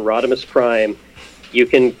Rod or Rodimus Prime, you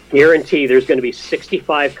can guarantee there's going to be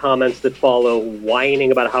 65 comments that follow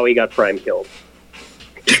whining about how he got Prime killed.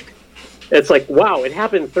 It's like, wow, it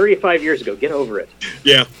happened 35 years ago. Get over it.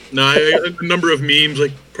 Yeah. No, a number of memes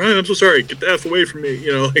like, Prime, I'm so sorry. Get the F away from me.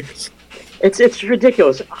 It's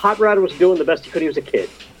ridiculous. Hot Rod was doing the best he could. He was a kid.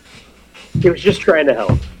 He was just trying to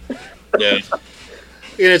help. Yeah.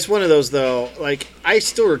 And it's one of those, though, like, I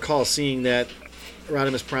still recall seeing that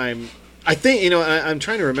Rodimus Prime. I think, I'm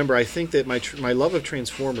trying to remember. I think that my love of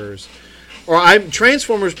Transformers,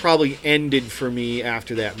 Transformers probably ended for me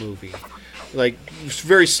after that movie. Like,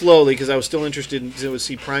 very slowly, because I was still interested to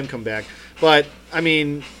see Prime come back. But, I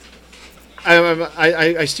mean,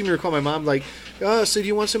 I still recall my mom, like, oh, so do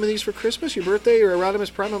you want some of these for Christmas, your birthday, or a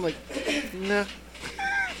Rodimus Prime? I'm like, nah.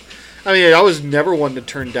 I mean, I was never one to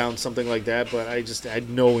turn down something like that, but I had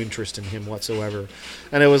no interest in him whatsoever.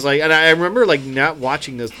 And it was like, and I remember like not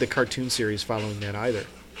watching the cartoon series following that either.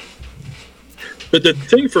 But the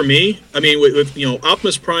thing for me, I mean, with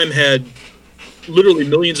Optimus Prime had literally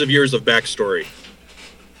millions of years of backstory.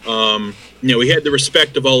 He had the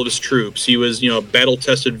respect of all of his troops. He was, a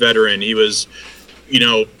battle-tested veteran. He was,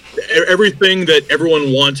 everything that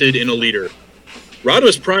everyone wanted in a leader.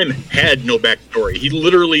 Rodimus Prime had no backstory. He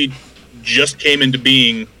literally just came into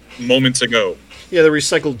being moments ago. Yeah, the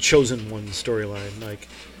recycled Chosen One storyline. Like,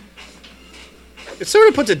 it sort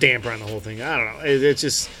of puts a damper on the whole thing. I don't know. It's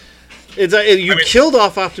just... You killed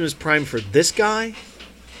off Optimus Prime for this guy?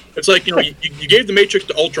 It's like, you gave the Matrix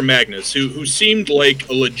to Ultra Magnus, who seemed like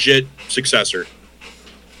a legit successor.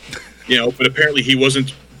 But apparently he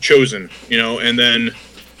wasn't chosen, and then...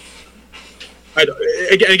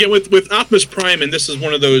 Again, with Optimus Prime, and this is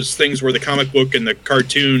one of those things where the comic book and the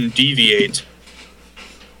cartoon deviate.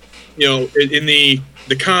 In the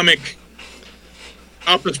comic,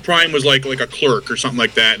 Optimus Prime was like a clerk or something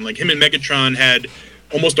like that, and like him and Megatron had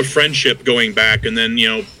almost a friendship going back, and then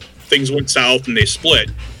things went south and they split.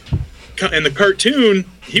 In the cartoon,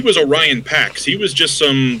 he was Orion Pax. He was just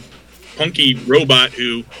some punky robot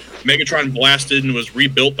who Megatron blasted and was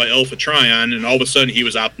rebuilt by Alpha Trion, and all of a sudden he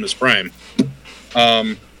was Optimus Prime.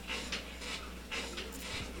 I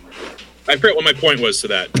forget what my point was to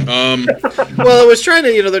that. Well, it was trying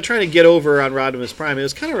to, they're trying to get over on Rodimus Prime. It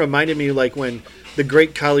was kind of reminded me like when the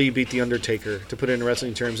Great Khali beat the Undertaker, to put it in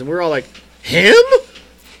wrestling terms, and we're all like, him?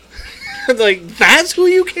 Like, that's who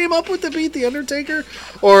you came up with to beat the Undertaker?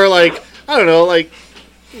 Or like, I don't know, like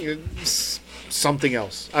something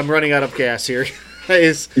else. I'm running out of gas here.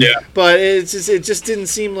 Yeah. But it just didn't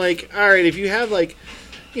seem like, all right, if you have like,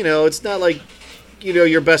 it's not like,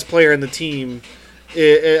 your best player in the team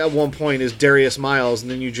at one point is Darius Miles,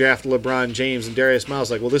 and then you draft LeBron James, and Darius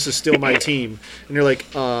Miles like, well, this is still my team. And you're like,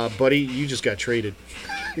 buddy, you just got traded.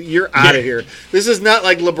 You're out of here. This is not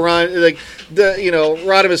like LeBron, like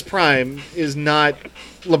Rodimus Prime is not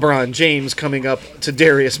LeBron James coming up to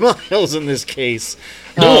Darius Miles in this case.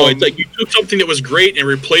 No, it's like you took something that was great and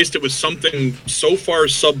replaced it with something so far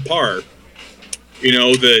subpar,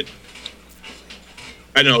 that...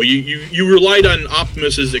 I don't know, you relied on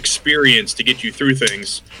Optimus's experience to get you through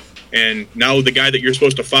things, and now the guy that you're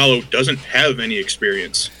supposed to follow doesn't have any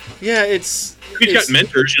experience. Yeah, he's got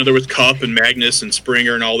mentors, there was Cup and Magnus and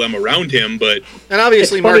Springer and all them around him, but... And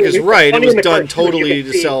obviously Mark is right, it was done totally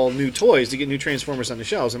to sell new toys, to get new Transformers on the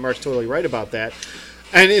shelves, and Mark's totally right about that.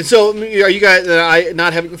 And so, are you guys,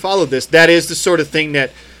 not having followed this, that is the sort of thing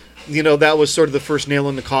that... that was sort of the first nail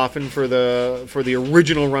in the coffin for the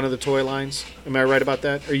original run of the toy lines. Am I right about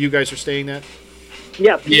that? Or you guys are saying that?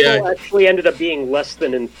 Yeah, people actually ended up being less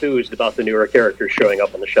than enthused about the newer characters showing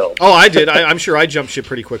up on the shelf. Oh, I did. I'm sure I jumped ship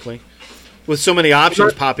pretty quickly. With so many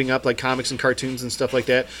options popping up, like comics and cartoons and stuff like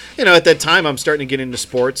that. At that time, I'm starting to get into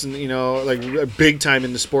sports, and, like big time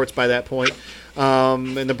into sports by that point.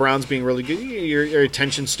 And the Browns being really good, your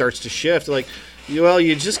attention starts to shift. Like, well,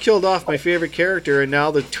 you just killed off my favorite character, and now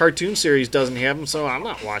the cartoon series doesn't have him, so I'm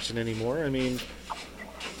not watching anymore. I mean,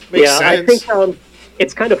 makes sense. I think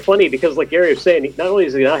it's kind of funny because, like Gary was saying, not only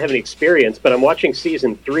does he not have any experience, but I'm watching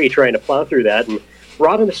season 3 trying to plow through that, and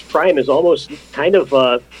Rodimus Prime is almost kind of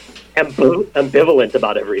ambivalent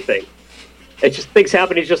about everything. It just things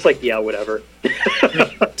happen. He's just like, yeah, whatever.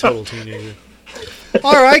 Total teenager.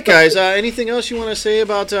 All right, guys. Anything else you want to say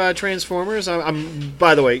about Transformers?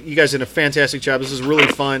 By the way, you guys did a fantastic job. This is really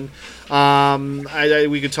fun.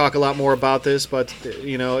 We could talk a lot more about this, but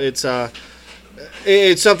it's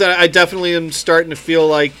something I definitely am starting to feel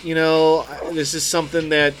like this is something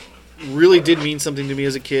that really did mean something to me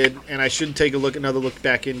as a kid, and I should take another look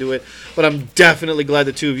back into it. But I'm definitely glad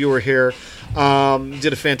the two of you were here.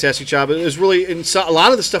 Did a fantastic job. It was really a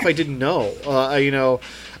lot of the stuff I didn't know.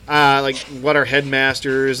 Like what are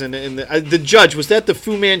headmasters and the judge, was that the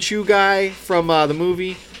Fu Manchu guy from the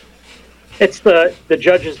movie? It's the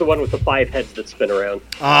judge is the one with the 5 heads that spin around.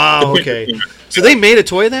 Oh, okay. So they made a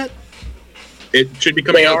toy of that? It should be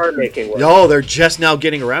coming out. They are making one. No, they're just now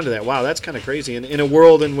getting around to that. Wow, that's kind of crazy. In a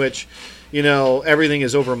world in which, everything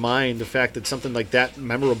is overmined. The fact that something like that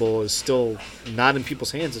memorable is still not in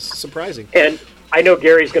people's hands is surprising. And I know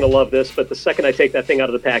Gary's going to love this, but the second I take that thing out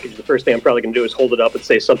of the package, the first thing I'm probably going to do is hold it up and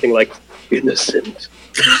say something like, innocent.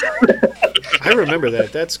 I remember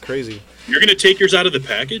that. That's crazy. You're going to take yours out of the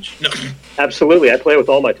package? No. Absolutely. I play with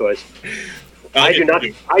all my toys. I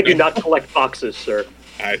do not collect boxes, sir.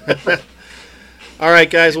 All right,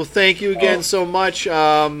 guys. Well, thank you again so much.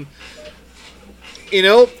 I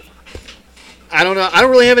don't know. I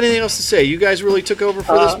don't really have anything else to say. You guys really took over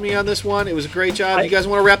for me on this one. It was a great job. You guys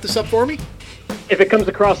want to wrap this up for me? If it comes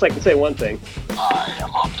across, I can say one thing. I am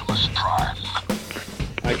Optimus Prime.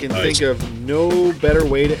 I can think of no better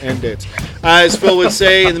way to end it. As Phil would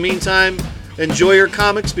say, in the meantime, enjoy your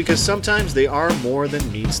comics because sometimes they are more than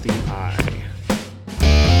meets the eye.